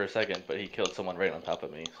won here for a second, but he killed someone right on top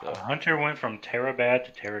of me. So Hunter went from Terra bad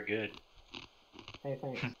to Terra good. Hey,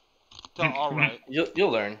 thanks. All right.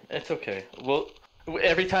 You'll learn. It's okay. Well,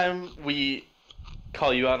 every time we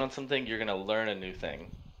call you out on something, you're gonna learn a new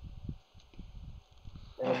thing.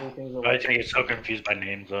 I think it's so confused by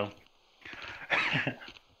names though.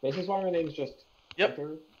 This is why my name's just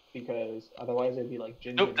Hunter, because otherwise it'd be like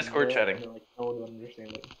Ginger. Nope, Discord chatting. And like, no one would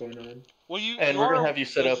understand it. Well, and we're gonna have you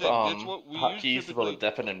set up hotkeys to be able to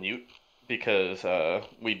deafen and mute, because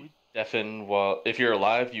we deafen while if you're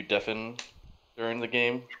alive, you deafen during the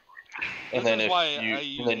game, and then if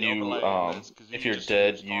you're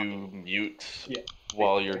dead, you mute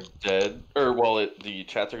while you're dead, or while the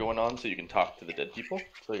chats are going on, so you can talk to the dead people.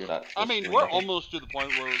 So you're not. I mean, we're almost to the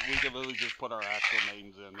point where we can really just put our actual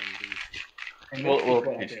names in and be. We'll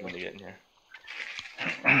teach you when you get in here.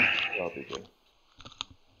 That'll be good.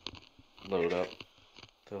 Load up.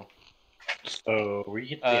 So we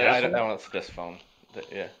get I don't suggest phone.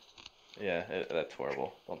 That's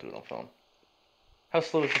horrible. Don't do it on phone. How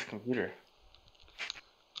slow is this computer?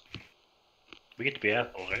 We get to be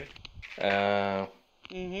assholes, right?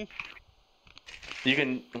 You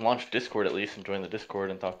can launch Discord at least and join the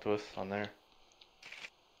Discord and talk to us on there.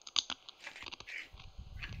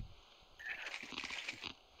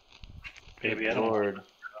 Baby, I don't. Lord,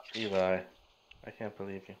 Eli, I can't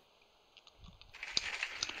believe you.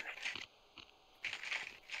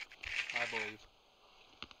 I believe.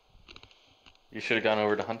 You should have gone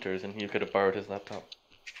over to Hunter's and you could have borrowed his laptop.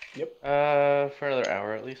 Yep. For another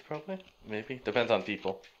hour at least, probably. Maybe. Depends on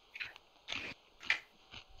people.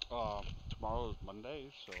 Tomorrow is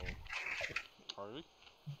Monday, so. Harvey?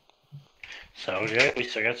 So, yeah, we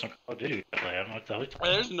still got some Call of Duty to play. I don't know what the hell he's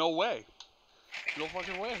talking There's no way. No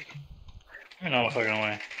fucking way. No fucking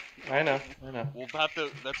way. I know. We'll have to.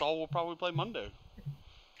 That's all we'll probably play Monday.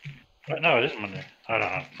 But no, it is Monday. I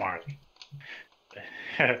don't know.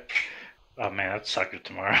 Tomorrow. Oh man, that sucked if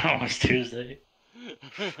tomorrow was Tuesday.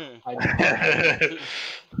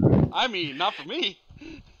 I mean, not for me.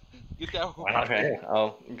 Get that one. Okay,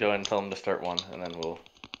 I'll go ahead and tell them to start one, and then we'll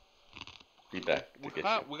be back to get you.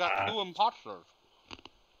 We got 2 imposters.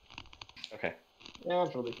 Okay. Yeah,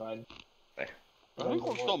 it's really fine. Okay. I think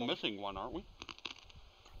we're still missing one, aren't we?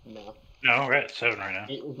 No. No, we're at 7 right now.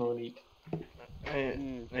 8 was Monique.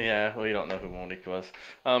 Yeah, well, you don't know who Monique was.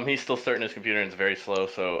 He's still starting his computer and it's very slow,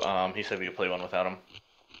 so he said we could play one without him.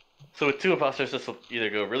 So with 2 imposters, this will either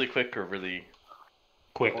go really quick or really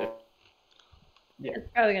quick. Yeah. It's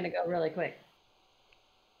probably gonna go really quick.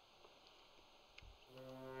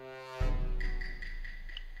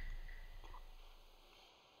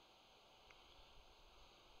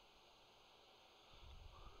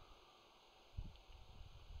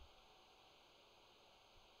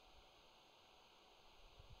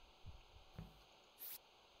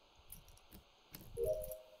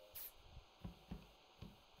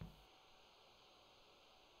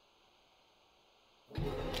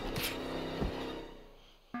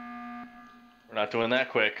 We're not doing that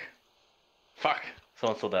quick. Fuck!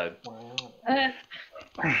 Someone still died.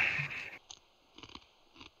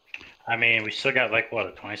 I mean, we still got like what,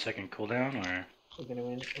 a 20-second cooldown, or? Is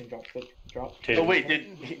anyone drop? Oh wait,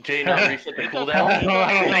 did Jay not reset the cooldown? No,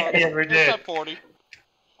 I don't think he ever did. It's at 40.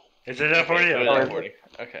 Is it at 40? It was at 40.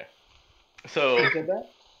 Okay. So. Who said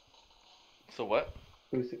that? So what?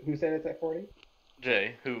 Who said it's at 40?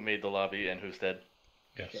 Jay, who made the lobby and who's dead.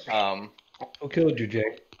 Yes. Who killed you,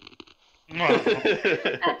 Jay?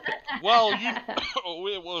 Well,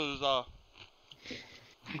 it was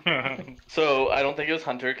So I don't think it was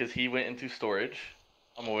Hunter because he went into storage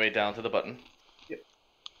on my way down to the button.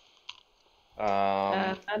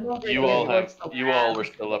 You all were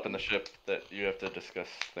still up in the ship that you have to discuss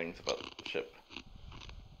things about the ship.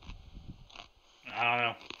 I don't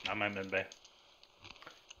know. I'm in mid-bay.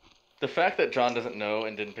 The fact that John doesn't know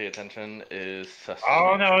and didn't pay attention is suspect.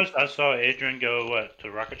 Oh no, I saw Adrian go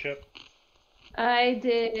to rocket ship. I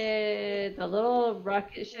did the little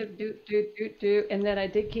rocket ship, and then I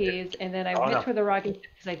did keys, and then I went for the rocket ship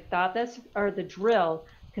because I thought the drill,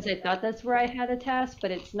 because I thought that's where I had a task, but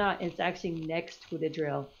it's not. It's actually next to the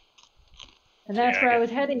drill. And that's where I was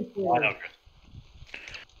heading to.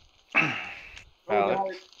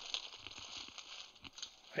 Alex.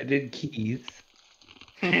 I did keys.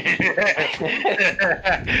 And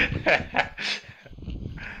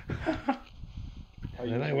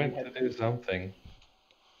then I went to do something.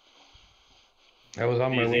 I was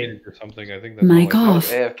on my way to do something. I think that's I was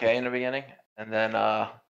AFK in the beginning, and then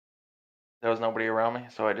there was nobody around me,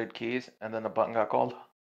 so I did keys, and then the button got called.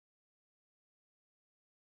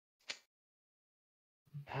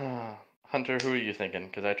 Hunter, who are you thinking?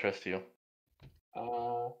 Because I trust you.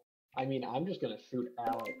 I mean, I'm just gonna shoot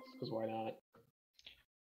Alex, because why not?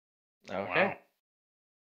 Okay.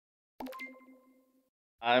 Wow.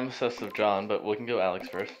 I'm sus of John, but we can go Alex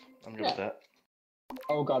first. I'm good with that.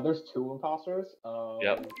 Oh god, there's 2 imposters?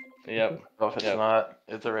 Yep. Oh, if it's not,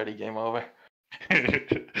 it's already game over.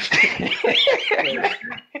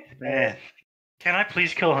 Man. Can I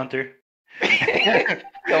please kill Hunter? Go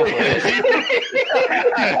for it.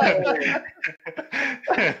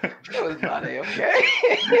 It was not AFK.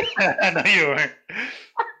 I know you weren't.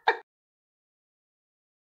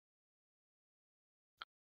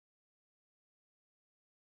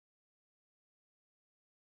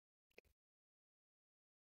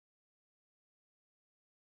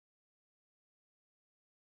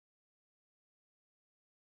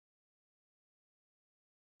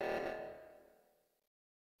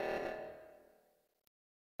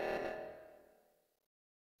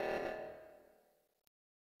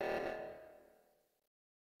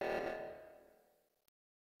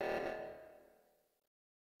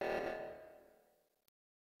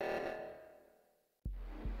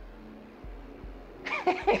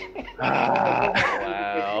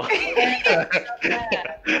 Wow.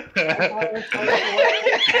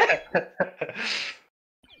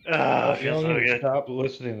 Feels so good. Stop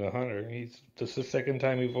listening to Hunter. This is the second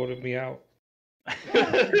time he voted me out. Like,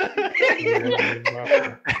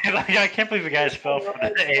 I can't believe the guys fell for the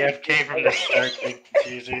AFK from the start.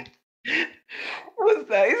 Easy. Was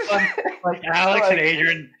that? Like Alex and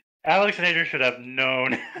Adrian should have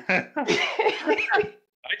known. I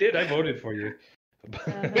did. I voted for you.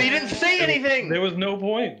 But you didn't say anything. There was no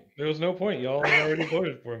point. Y'all had already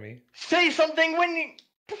voted for me. Say something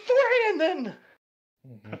beforehand, then.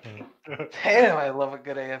 Damn, I love a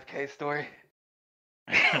good AFK story.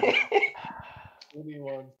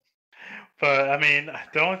 But I mean,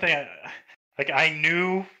 the only thing I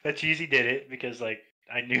knew that Jeezy did it because I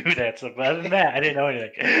knew that. So, but other than that, I didn't know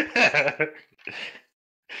anything.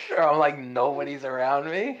 Sure, I'm like nobody's around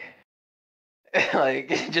me.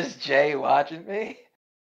 Just Jay watching me.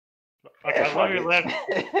 I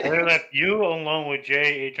left you alone with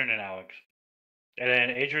Jay, Adrian, and Alex. And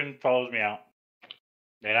then Adrian follows me out.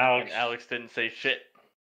 And Alex didn't say shit.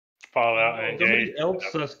 Followed out. And somebody else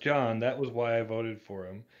sus John. That was why I voted for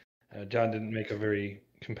him. John didn't make a very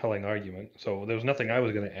compelling argument, so there was nothing I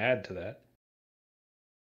was going to add to that.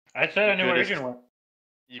 I said I knew where Adrian went.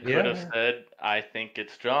 You could have said, I think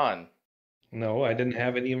it's John. No, I didn't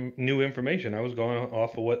have any new information. I was going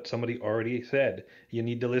off of what somebody already said. You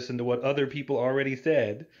need to listen to what other people already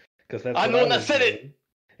said, because that's I'm the one that said it.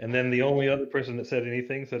 And then the only other person that said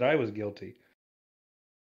anything said I was guilty.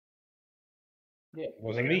 Yeah, it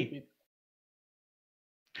wasn't me.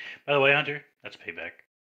 By the way, Hunter, that's payback.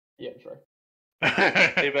 Yeah, sure.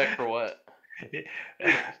 Payback for what?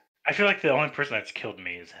 I feel like the only person that's killed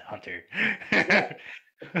me is Hunter. Yeah.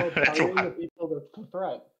 That's why. The people that's the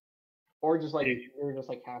threat. Or just you're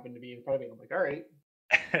just happened to be in front of me. I'm like, all right.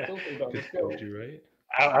 Let's go. You right?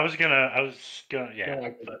 I was gonna,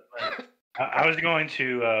 yeah. I was going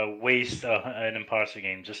to waste an imposter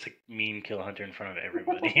game just to meme kill Hunter in front of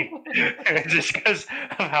everybody, just because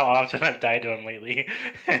of how often I've died to him lately.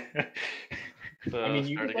 So I mean,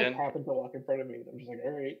 you start just again. happened to walk in front of me. And I'm just like,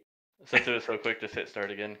 all right. Since it was so quick, just hit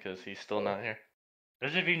start again because he's still not here.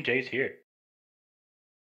 There's even Jay's here.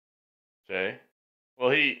 Jay. Well,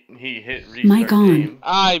 he hit restart mic on. Game.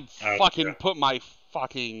 I fucking put my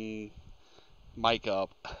fucking mic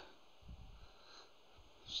up.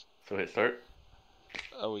 So hit start.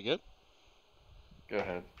 Are we good? Go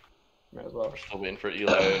ahead. Might as well. We're still waiting for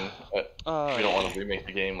Eli, and we don't want to remake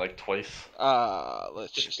the game like twice.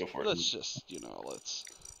 Let's just go for it. Let's just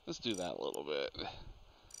let's do that a little bit.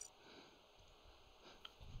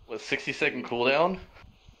 With 60-second cooldown?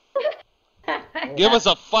 Give us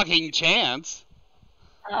a fucking chance.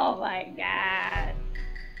 Oh my god.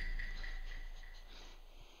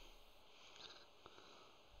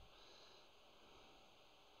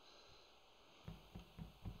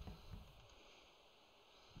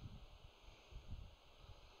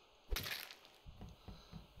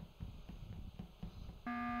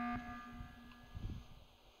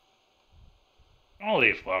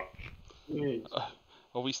 Holy fuck.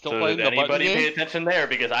 Are we still playing the button game? Anybody pay attention there?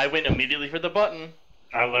 Because I went immediately for the button.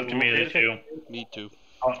 I left immediately too. Me too.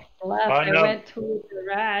 Left, I went to the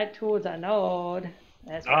right, to the node.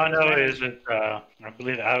 That's all I know is that I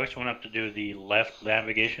believe Alex went up to do the left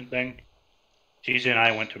navigation thing. Cheesy and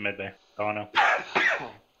I went to Midbay. Oh, I know.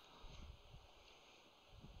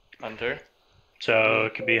 Hunter? So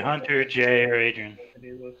it could be Hunter, Jay, or Adrian.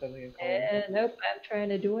 Nope, I'm trying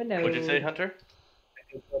to do a node. What'd you say, Hunter?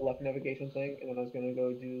 I did the left navigation thing, and then I was gonna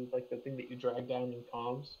go do like the thing that you drag down in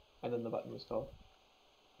comms, and then the button was called.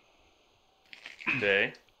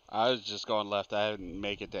 Jay? I was just going left. I didn't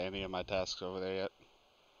make it to any of my tasks over there yet.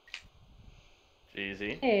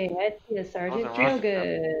 Easy. Hey, I see a Sergeant Real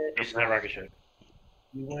Good. It's not rocket ship.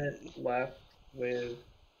 You went left with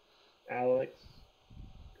Alex,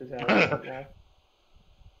 because Alex went left.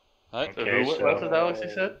 What? So who went left with Alex, you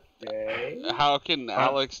said? Jay. How can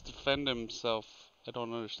Alex defend himself? I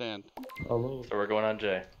don't understand. Hello. So we're going on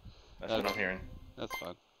Jay. That's what I'm hearing. That's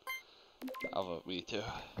fine. I'll vote me too.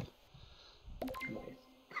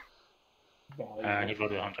 Nice. He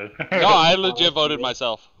voted Hunter. No, I legit voted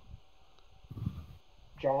myself.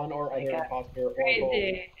 John or other imposter or both.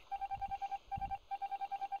 Crazy.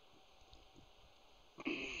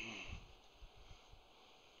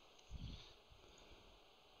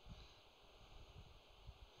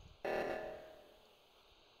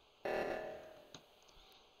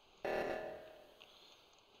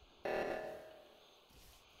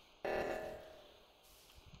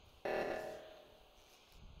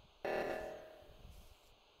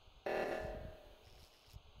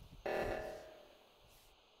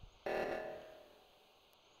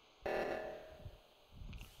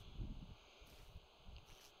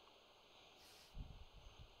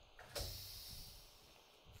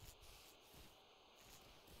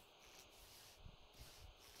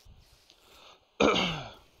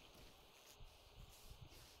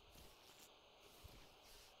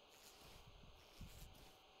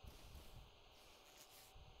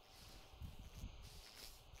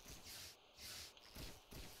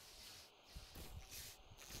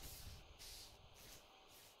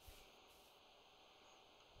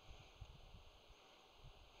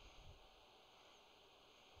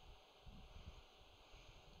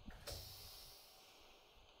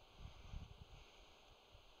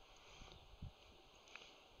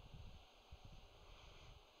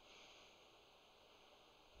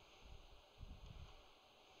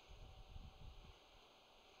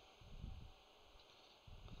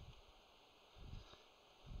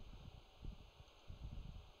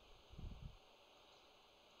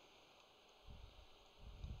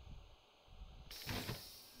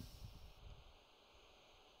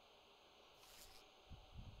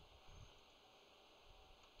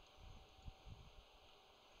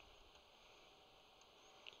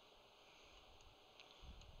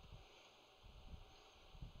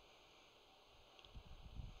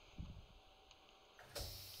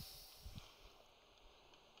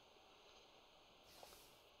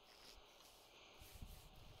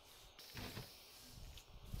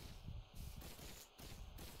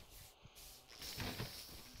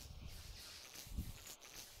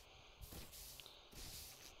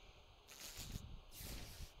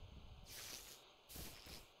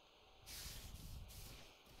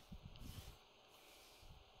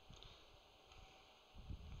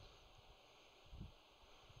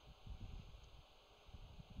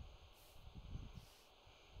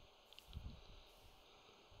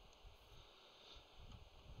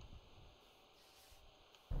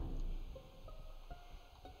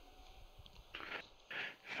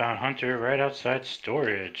 Found Hunter right outside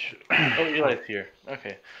storage. Oh, Eli's here.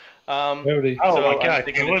 Okay. Oh so my god,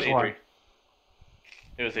 it was one.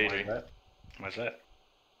 It was Adri. Why's that?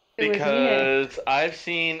 Because I've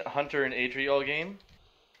seen Hunter and Adri all game,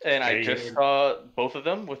 and I just saw both of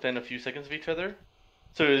them within a few seconds of each other.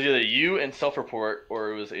 So it was either you and self-report,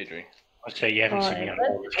 or it was Adri. I'll say you haven't seen me on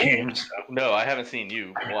all these games. So. No, I haven't seen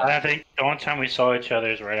you. I think the one time we saw each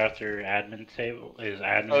other is right after admin table.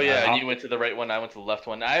 Oh yeah, and you went to the right one, I went to the left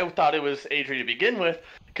one. I thought it was Adri to begin with,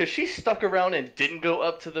 because she stuck around and didn't go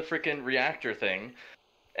up to the freaking reactor thing.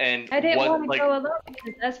 And I didn't want to go alone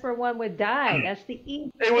because that's where one would die. That's the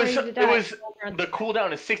easiest way to die. It was the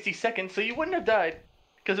cooldown is 60 seconds, so you wouldn't have died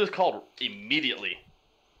because it was called immediately.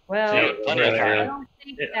 Well, so I don't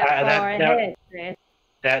think that far ahead, Chris.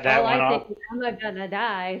 All I think is I'm not gonna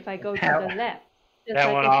die if I go to the left. Just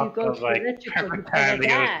that like if you go to the electrical, you're gonna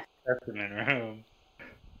die. Room.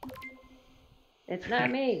 It's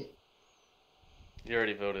not me. You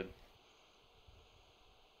already voted.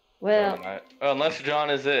 Well, unless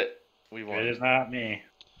John is it, we won. It is not me.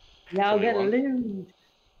 Y'all gonna lose.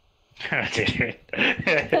 Wait,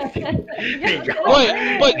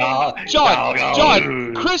 but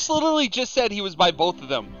John, Chris literally just said he was by both of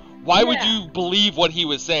them. Why would you believe what he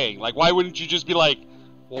was saying? Like, why wouldn't you just be like,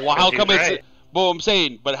 well, how come it's... Right. Well, I'm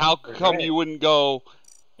saying, but how come you wouldn't go...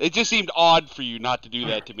 It just seemed odd for you not to do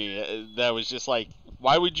that to me. That was just like,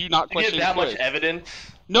 why would you not question Chris? Chris? Much evidence?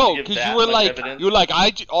 No, because you were like,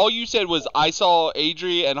 all you said was, I saw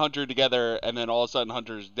Adri and Hunter together, and then all of a sudden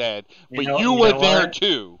Hunter's dead. But you were there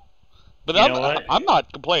too. But I'm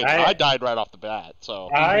not complaining. I died right off the bat,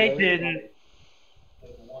 so...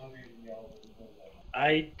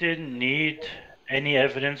 I didn't need any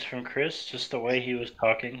evidence from Chris, just the way he was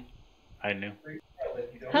talking. I knew.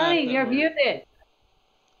 Honey, you're muted.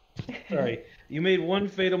 Sorry. You made one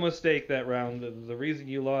fatal mistake that round. The reason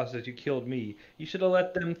you lost is you killed me. You should have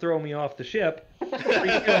let them throw me off the ship. Hearts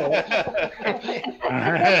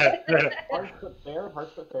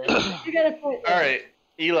but fair. Alright,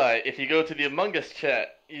 Eli, if you go to the Among Us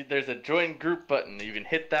chat, there's a join group button. You can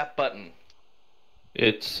hit that button.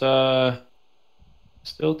 It's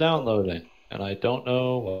still downloading, and I don't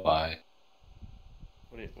know why.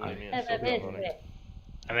 What do you mean it's still downloading?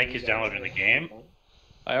 I think he's downloading the game.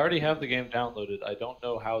 I already have the game downloaded. I don't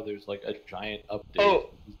know how there's like a giant update. Oh,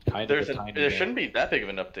 there shouldn't be that big of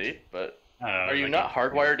an update, but are you not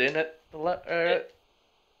hardwired in at the left? Is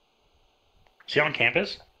he on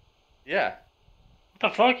campus? Yeah. What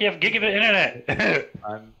the fuck? You have gigabit internet.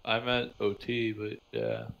 I'm at OT, but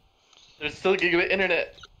yeah. There's still gigabit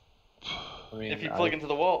internet. I mean, if you plug into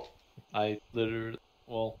the wall. I literally,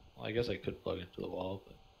 well, I guess I could plug into the wall,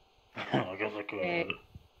 but I guess I could.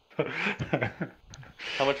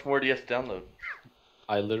 How much more do you have to download?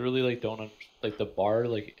 I literally don't the bar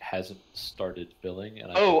hasn't started filling,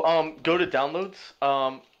 and go to downloads.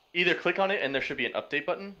 Either click on it and there should be an update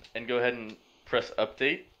button, and go ahead and press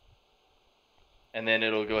update, and then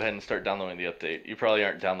it'll go ahead and start downloading the update. You probably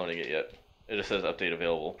aren't downloading it yet. It just says update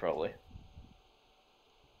available, probably.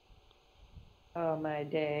 Oh my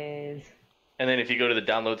days. And then if you go to the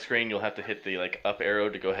download screen, you'll have to hit the up arrow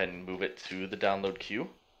to go ahead and move it to the download queue.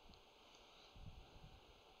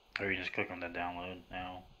 Or you just click on the download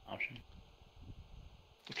now option.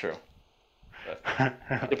 True.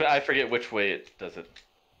 But I forget which way it does it.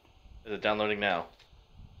 Is it downloading now?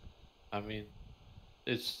 I mean,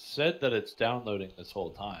 it's said that it's downloading this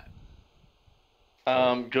whole time.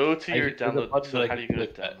 Go to your download. So how do you go to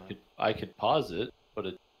download? I could pause it, but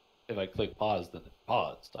if I click pause, then it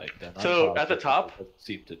paused. So at the top,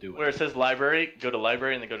 seem to do where it says library, go to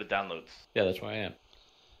library and then go to downloads. Yeah, that's where I am.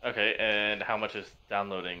 Okay, and how much is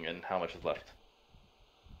downloading and how much is left?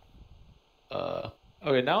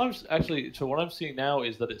 Okay, now I'm actually, so what I'm seeing now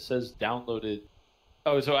is that it says downloaded.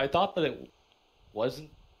 Oh, so I thought that it wasn't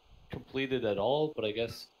completed at all, but I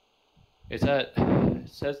guess it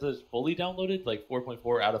says that it's fully downloaded, like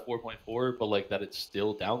 4.4 out of 4.4, but that it's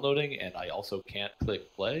still downloading, and I also can't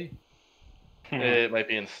click play. It might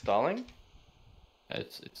be installing.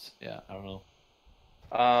 It's yeah, I don't know.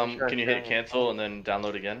 Can you hit cancel and then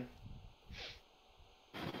download again?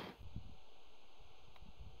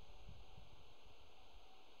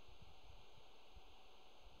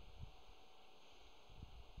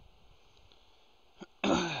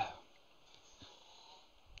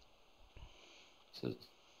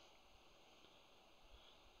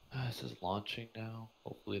 It says launching now.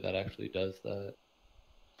 Hopefully that actually does that.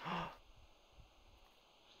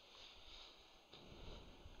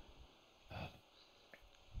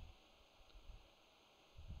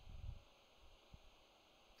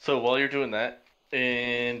 So while you're doing that,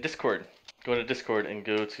 in Discord, go to Discord and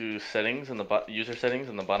go to settings in the user settings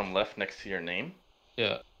in the bottom left next to your name.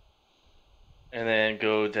 Yeah. And then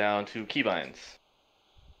go down to keybinds.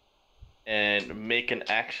 And make an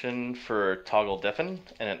action for toggle deafen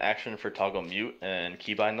and an action for toggle mute and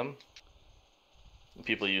keybind them.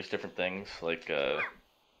 People use different things, like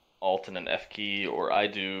Alt and an F key, or I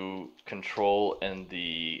do Control and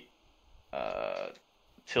the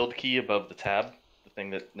tilde key above the tab, the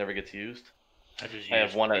thing that never gets used. I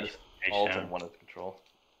have one as Alt and one as Control.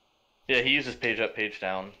 Yeah, he uses page up, page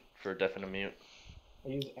down for deafen and mute. I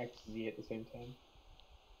use XZ at the same time.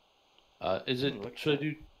 Should I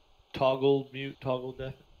do toggle mute, toggle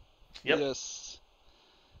deafen? Yep. Yes.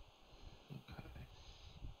 Okay.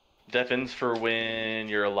 Deafen's for when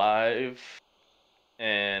you're alive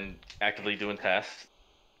and actively doing tasks.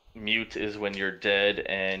 Mute is when you're dead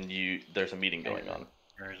and there's a meeting going on.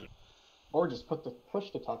 Or just push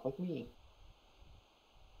to talk like me.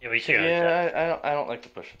 Yeah, but you still got I don't like to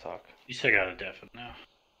push to talk. You still got a deafen now.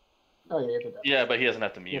 Oh yeah, you have to deafen. Yeah, but he doesn't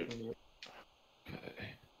have to mute. Okay.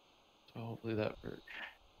 So hopefully that works.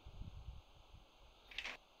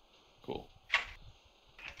 Cool.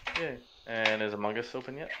 Yeah. And is Among Us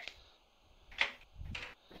open yet?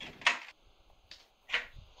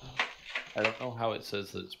 I don't know how it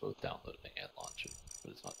says that it's both downloading and launching,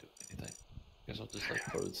 but it's not doing anything. I guess I'll just like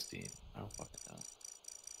close Steam. I don't fucking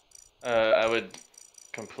know. I would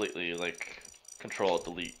completely Control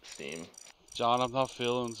Delete Steam. John, I'm not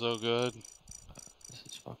feeling so good. This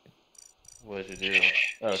is fucking. What did you do?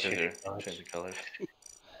 Oh, because they're changing colors.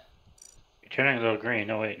 You're turning a little green.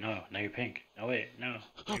 No, wait, no. Now you're pink. No, wait, no.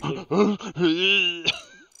 You're blue.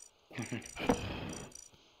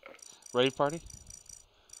 Rave party?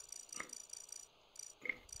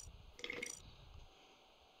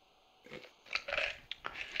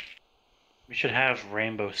 We should have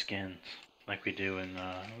rainbow skins like we do in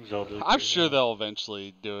Zelda. I'm sure they'll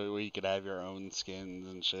eventually do it where you could have your own skins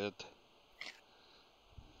and shit.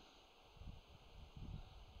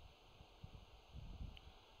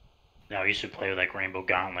 No, we used to play with like rainbow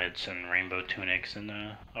gauntlets and rainbow tunics in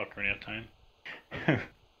Ocarina of Time.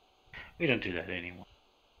 We don't do that anymore.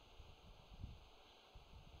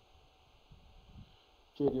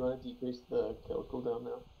 Jay, do you want to decrease the kill cooldown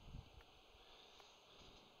now?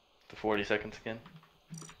 To 40 seconds again.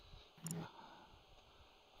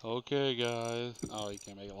 Okay, guys. Oh, you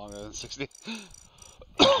can't make it longer than 60.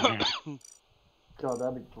 God,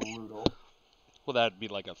 that'd be brutal. Well, that'd be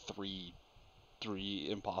like a 3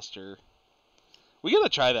 imposter. We gotta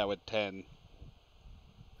try that with 10.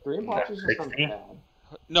 3 imposters is not bad.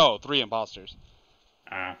 No, 3 imposters.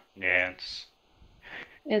 Yeah,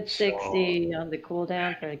 It's 60 on the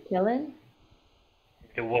cooldown for killing.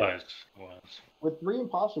 It was. With 3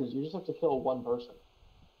 imposters, you just have to kill 1 person.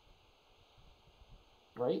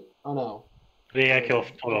 Right? Oh no. We gotta kill a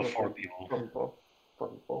total of 4 people. 4 people. 4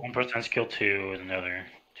 people. 1 person has to kill 2, and another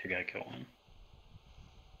 2 gotta kill 1.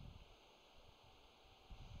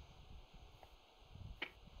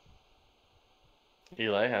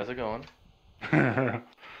 Eli, how's it going? I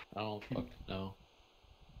don't fucking know.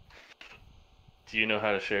 Do you know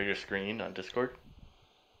how to share your screen on Discord?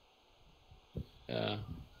 Yeah.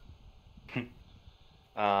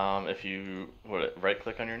 If you right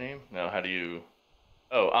click on your name? No, how do you?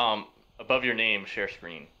 Oh, above your name, share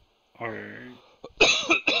screen. Or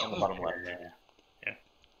on the bottom left. Yeah.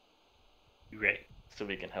 You ready? So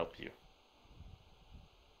we can help you.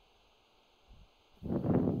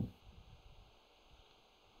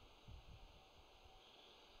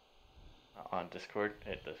 On Discord,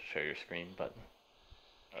 hit the share your screen button.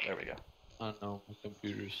 Oh, there we go. I don't know, my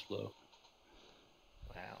computer's slow.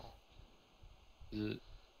 Wow. Is it?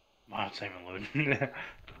 Wow, it's not even loading.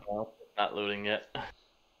 Well, not loading yet.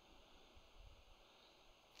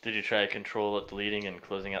 Did you try deleting and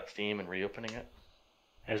closing out Steam and reopening it?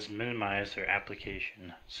 Has minimized their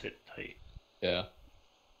application. Sit tight. Yeah.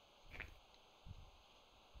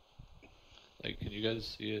 Like, can you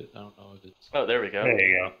guys see it? I don't know if it's. Oh, there we go. There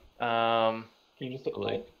you go. Can you just hit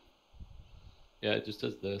like, yeah, it just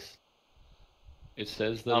does this. It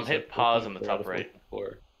says that. Hit pause in the top right.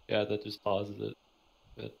 Yeah, that just pauses it.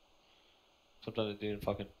 But sometimes it didn't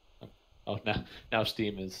fucking. Oh, now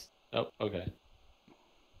Steam is. Oh, okay.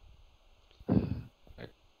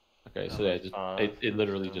 Okay, so yeah, it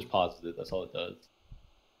literally just pauses it. That's all it does.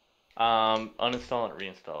 Uninstall it,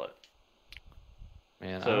 reinstall it.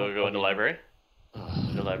 Man, so go into library.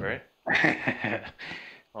 Into library.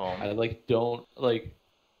 I don't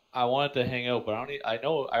I wanted to hang out, but I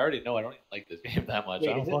already know I don't like this game that much. Wait,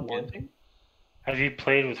 I don't fucking. Have you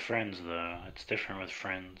played with friends though? It's different with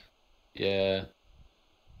friends. Yeah.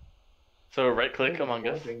 So right click Among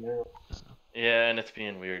Us. Yeah, and it's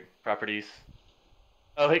being weird. Properties.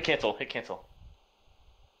 Oh, hit cancel. Hit cancel.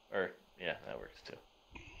 Or yeah, that works too.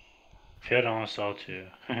 Hit uninstall too.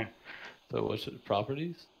 So what's it?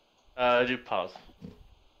 Properties? Do pause.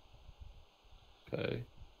 Okay.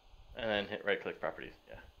 And then hit right click properties.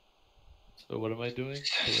 Yeah. So what am I doing?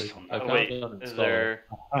 So I Oh, found wait, it uninstalled. is there...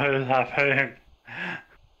 happening?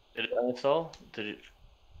 Did it uninstall? Did it...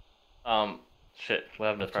 Shit, what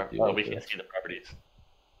happened to the properties? Oh, we can't see the properties.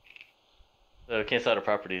 So we can't see the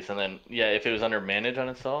properties, and then, yeah, if it was under manage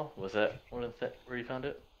uninstall, was that one of the where you found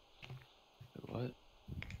it? What?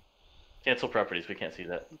 Cancel properties, we can't see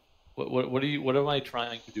that. What am I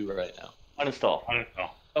trying to do right now? Uninstall.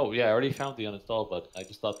 Oh yeah, I already found the uninstall button. I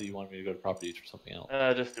just thought that you wanted me to go to properties for something else.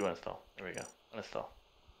 Just do uninstall. There we go. Uninstall.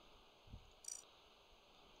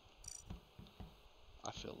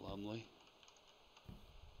 I feel lonely.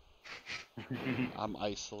 I'm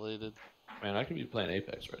isolated. Man, I could be playing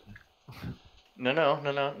Apex right now. No.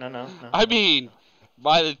 I mean,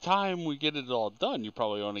 by the time we get it all done, you're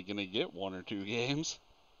probably only gonna get 1 or 2 games.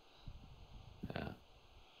 Yeah.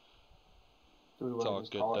 Do we It's all want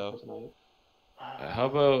to good call though. it for tonight? How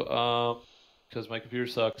about because my computer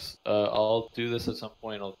sucks. I'll do this at some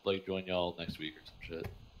point. I'll like join y'all next week or some shit.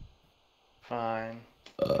 Fine.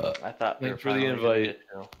 I thought we were Thanks for the invite.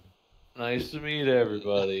 Nice to meet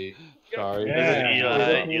everybody. Sorry.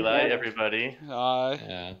 Yeah. Eli, everybody. Hi.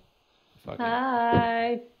 Yeah.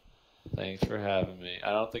 Hi. Thanks for having me.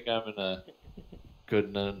 I don't think I'm in a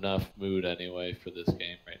good enough mood anyway for this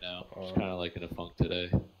game right now. I'm just kind of like in a funk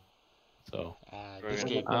today. So this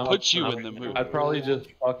game puts you in the mood. I'd probably just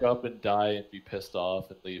fuck up and die and be pissed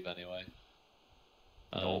off and leave anyway.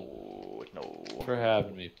 No. Thanks for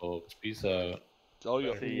having me, folks. Peace out.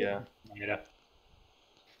 See ya.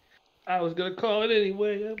 I was gonna call it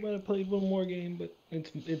anyway. I might have played one more game, but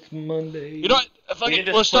it's Monday. You know what?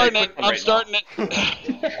 We're starting it. I'm starting it.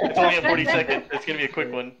 It's only a 40 seconds. It's gonna be a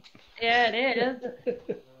quick one. Yeah, it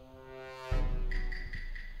is.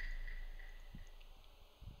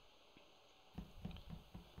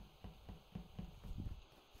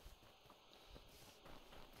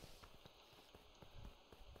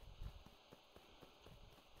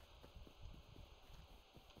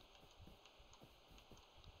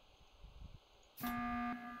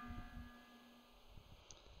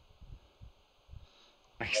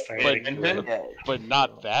 But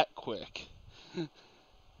not that quick.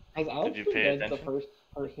 Did you pay attention? The first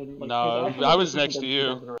person, no, I was next to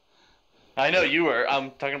you. I know you were.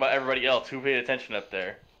 I'm talking about everybody else. Who paid attention up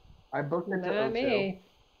there? I booked it to Not me.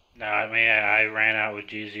 No, I mean, I ran out with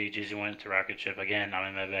Jeezy. Jeezy went to Rocket Ship again.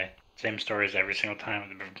 I'm in the bay. Same stories every single time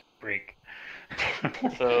with the break.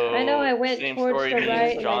 So I know I went towards the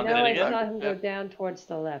right, and John I know I again? saw him go down towards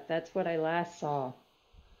the left. That's what I last saw.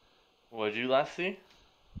 What did you last see?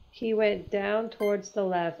 He went down towards the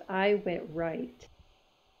left. I went right.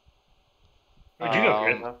 Where'd you go,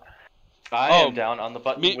 Chris? I am down on the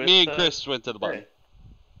button. Me and Chris went to the button.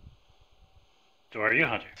 So are you,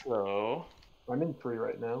 Hunter? So I'm in 3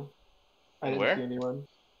 right now. I didn't where? see anyone.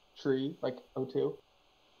 3, like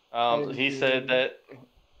O2. He said that,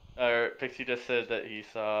 or Pixie just said that he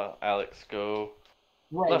saw Alex go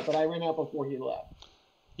Right, left. but I ran out before he left.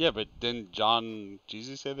 Yeah, but didn't John and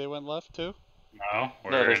Jeezy say they went left too? No.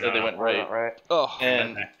 No, they said they went right. Oh.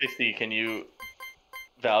 And Pixie, can you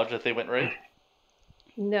vouch that they went right?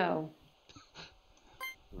 No.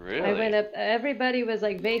 Really? I went up. Everybody was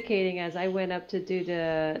like vacating as I went up to do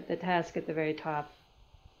the task at the very top.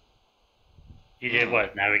 You did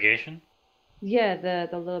what? Navigation? Yeah, the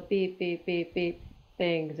little beep beep beep beep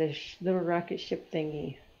thing, the little rocket ship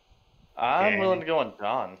thingy. I'm willing to go on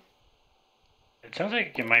John. It sounds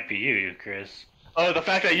like it might be you, Chris. Oh, the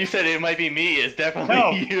fact that you said it might be me is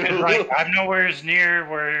definitely you. Like, I'm nowhere near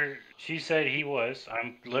where she said he was.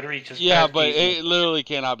 I'm literally just. Yeah, but it literally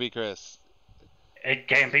cannot be Chris. It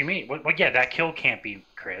can't be me. Well, yeah, that kill can't be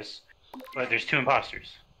Chris. But there's 2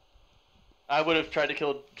 imposters. I would have tried to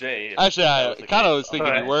kill Jay. Actually, I kind of was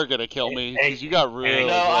thinking you were gonna kill me because you got really.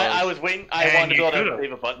 No, I was waiting. I wanted to be able to could've.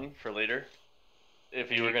 save a button for later.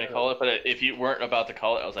 If you were gonna call it, but if you weren't about to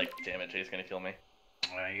call it, I was like, damn it, Jay's gonna kill me.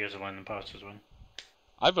 You guys are one imposters win.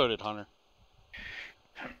 I voted Hunter.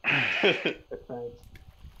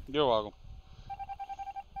 You're welcome.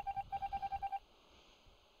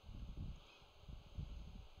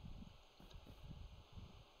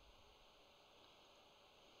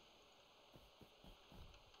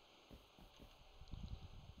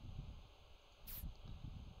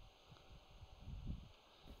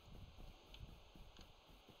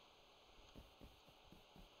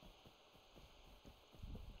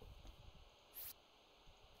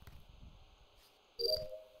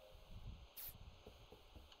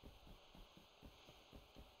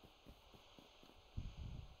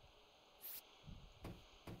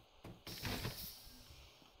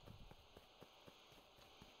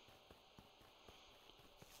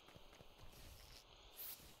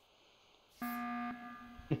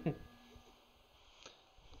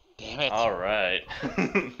 it. All right.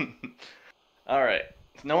 All right.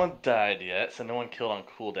 So no one died yet, so no one killed on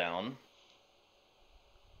cooldown.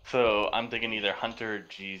 So I'm thinking either Hunter or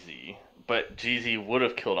GZ, but GZ would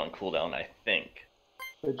have killed on cooldown, I think.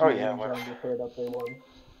 Oh yeah, paired up, they won.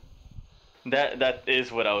 That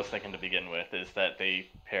is what I was thinking to begin with, is that they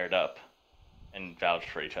paired up and vouched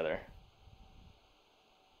for each other.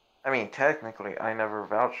 I mean, technically, I never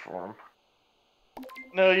vouched for him.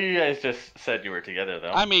 No, you guys just said you were together,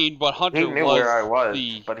 though. I mean, but Hunter he knew was where I was,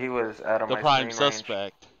 the, but he was out of the my prime screen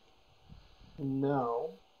suspect.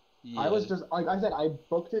 No. Yeah. I was just, like I said, I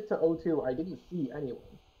booked it to O2. I didn't see anyone.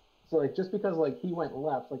 So, like, just because, like, he went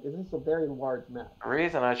left, like, this is a very large map. The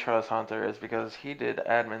reason I trust Hunter is because he did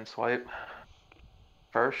admin swipe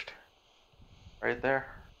first. Right there.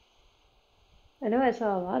 I know I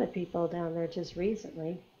saw a lot of people down there just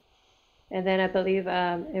recently. And then I believe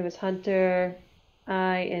it was Hunter,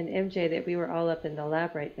 I, and MJ that we were all up in the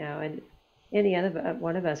lab right now. And any other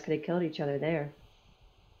one of us could have killed each other there.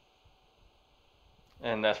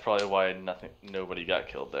 And that's probably why nobody got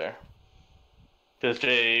killed there. Because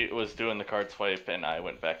Jay was doing the card swipe, and I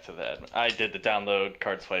went back to the admin. I did the download,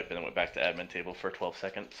 card swipe, and then went back to admin table for 12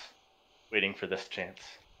 seconds, waiting for this chance.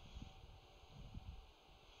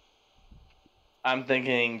 I'm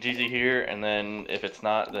thinking GZ here, and then if it's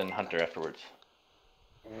not, then Hunter afterwards.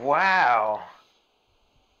 Wow.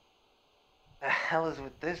 The hell is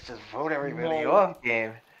with this? Just vote everybody off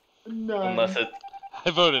game. None. Unless it. I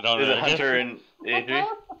voted on Is it. it Hunter and Adri?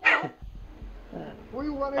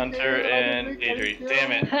 Hunter and Adri.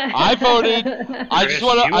 Damn it. I voted. I just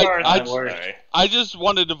want to. I just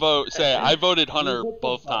wanted to vote. Say I voted Hunter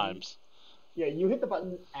both times. Yeah, you hit the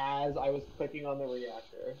button as I was clicking on the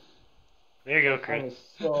reactor. There you go, Chris.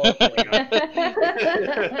 I was so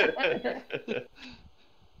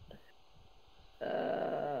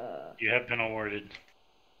You have been awarded.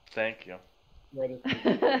 Thank you.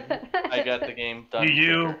 I got the game done.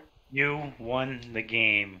 You won the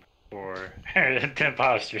game for the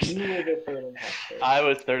imposters. You were the third imposter. I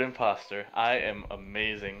was third imposter. I am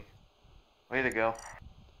amazing. Way to go.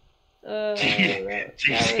 That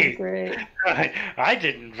was great. I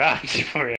didn't vouch for it.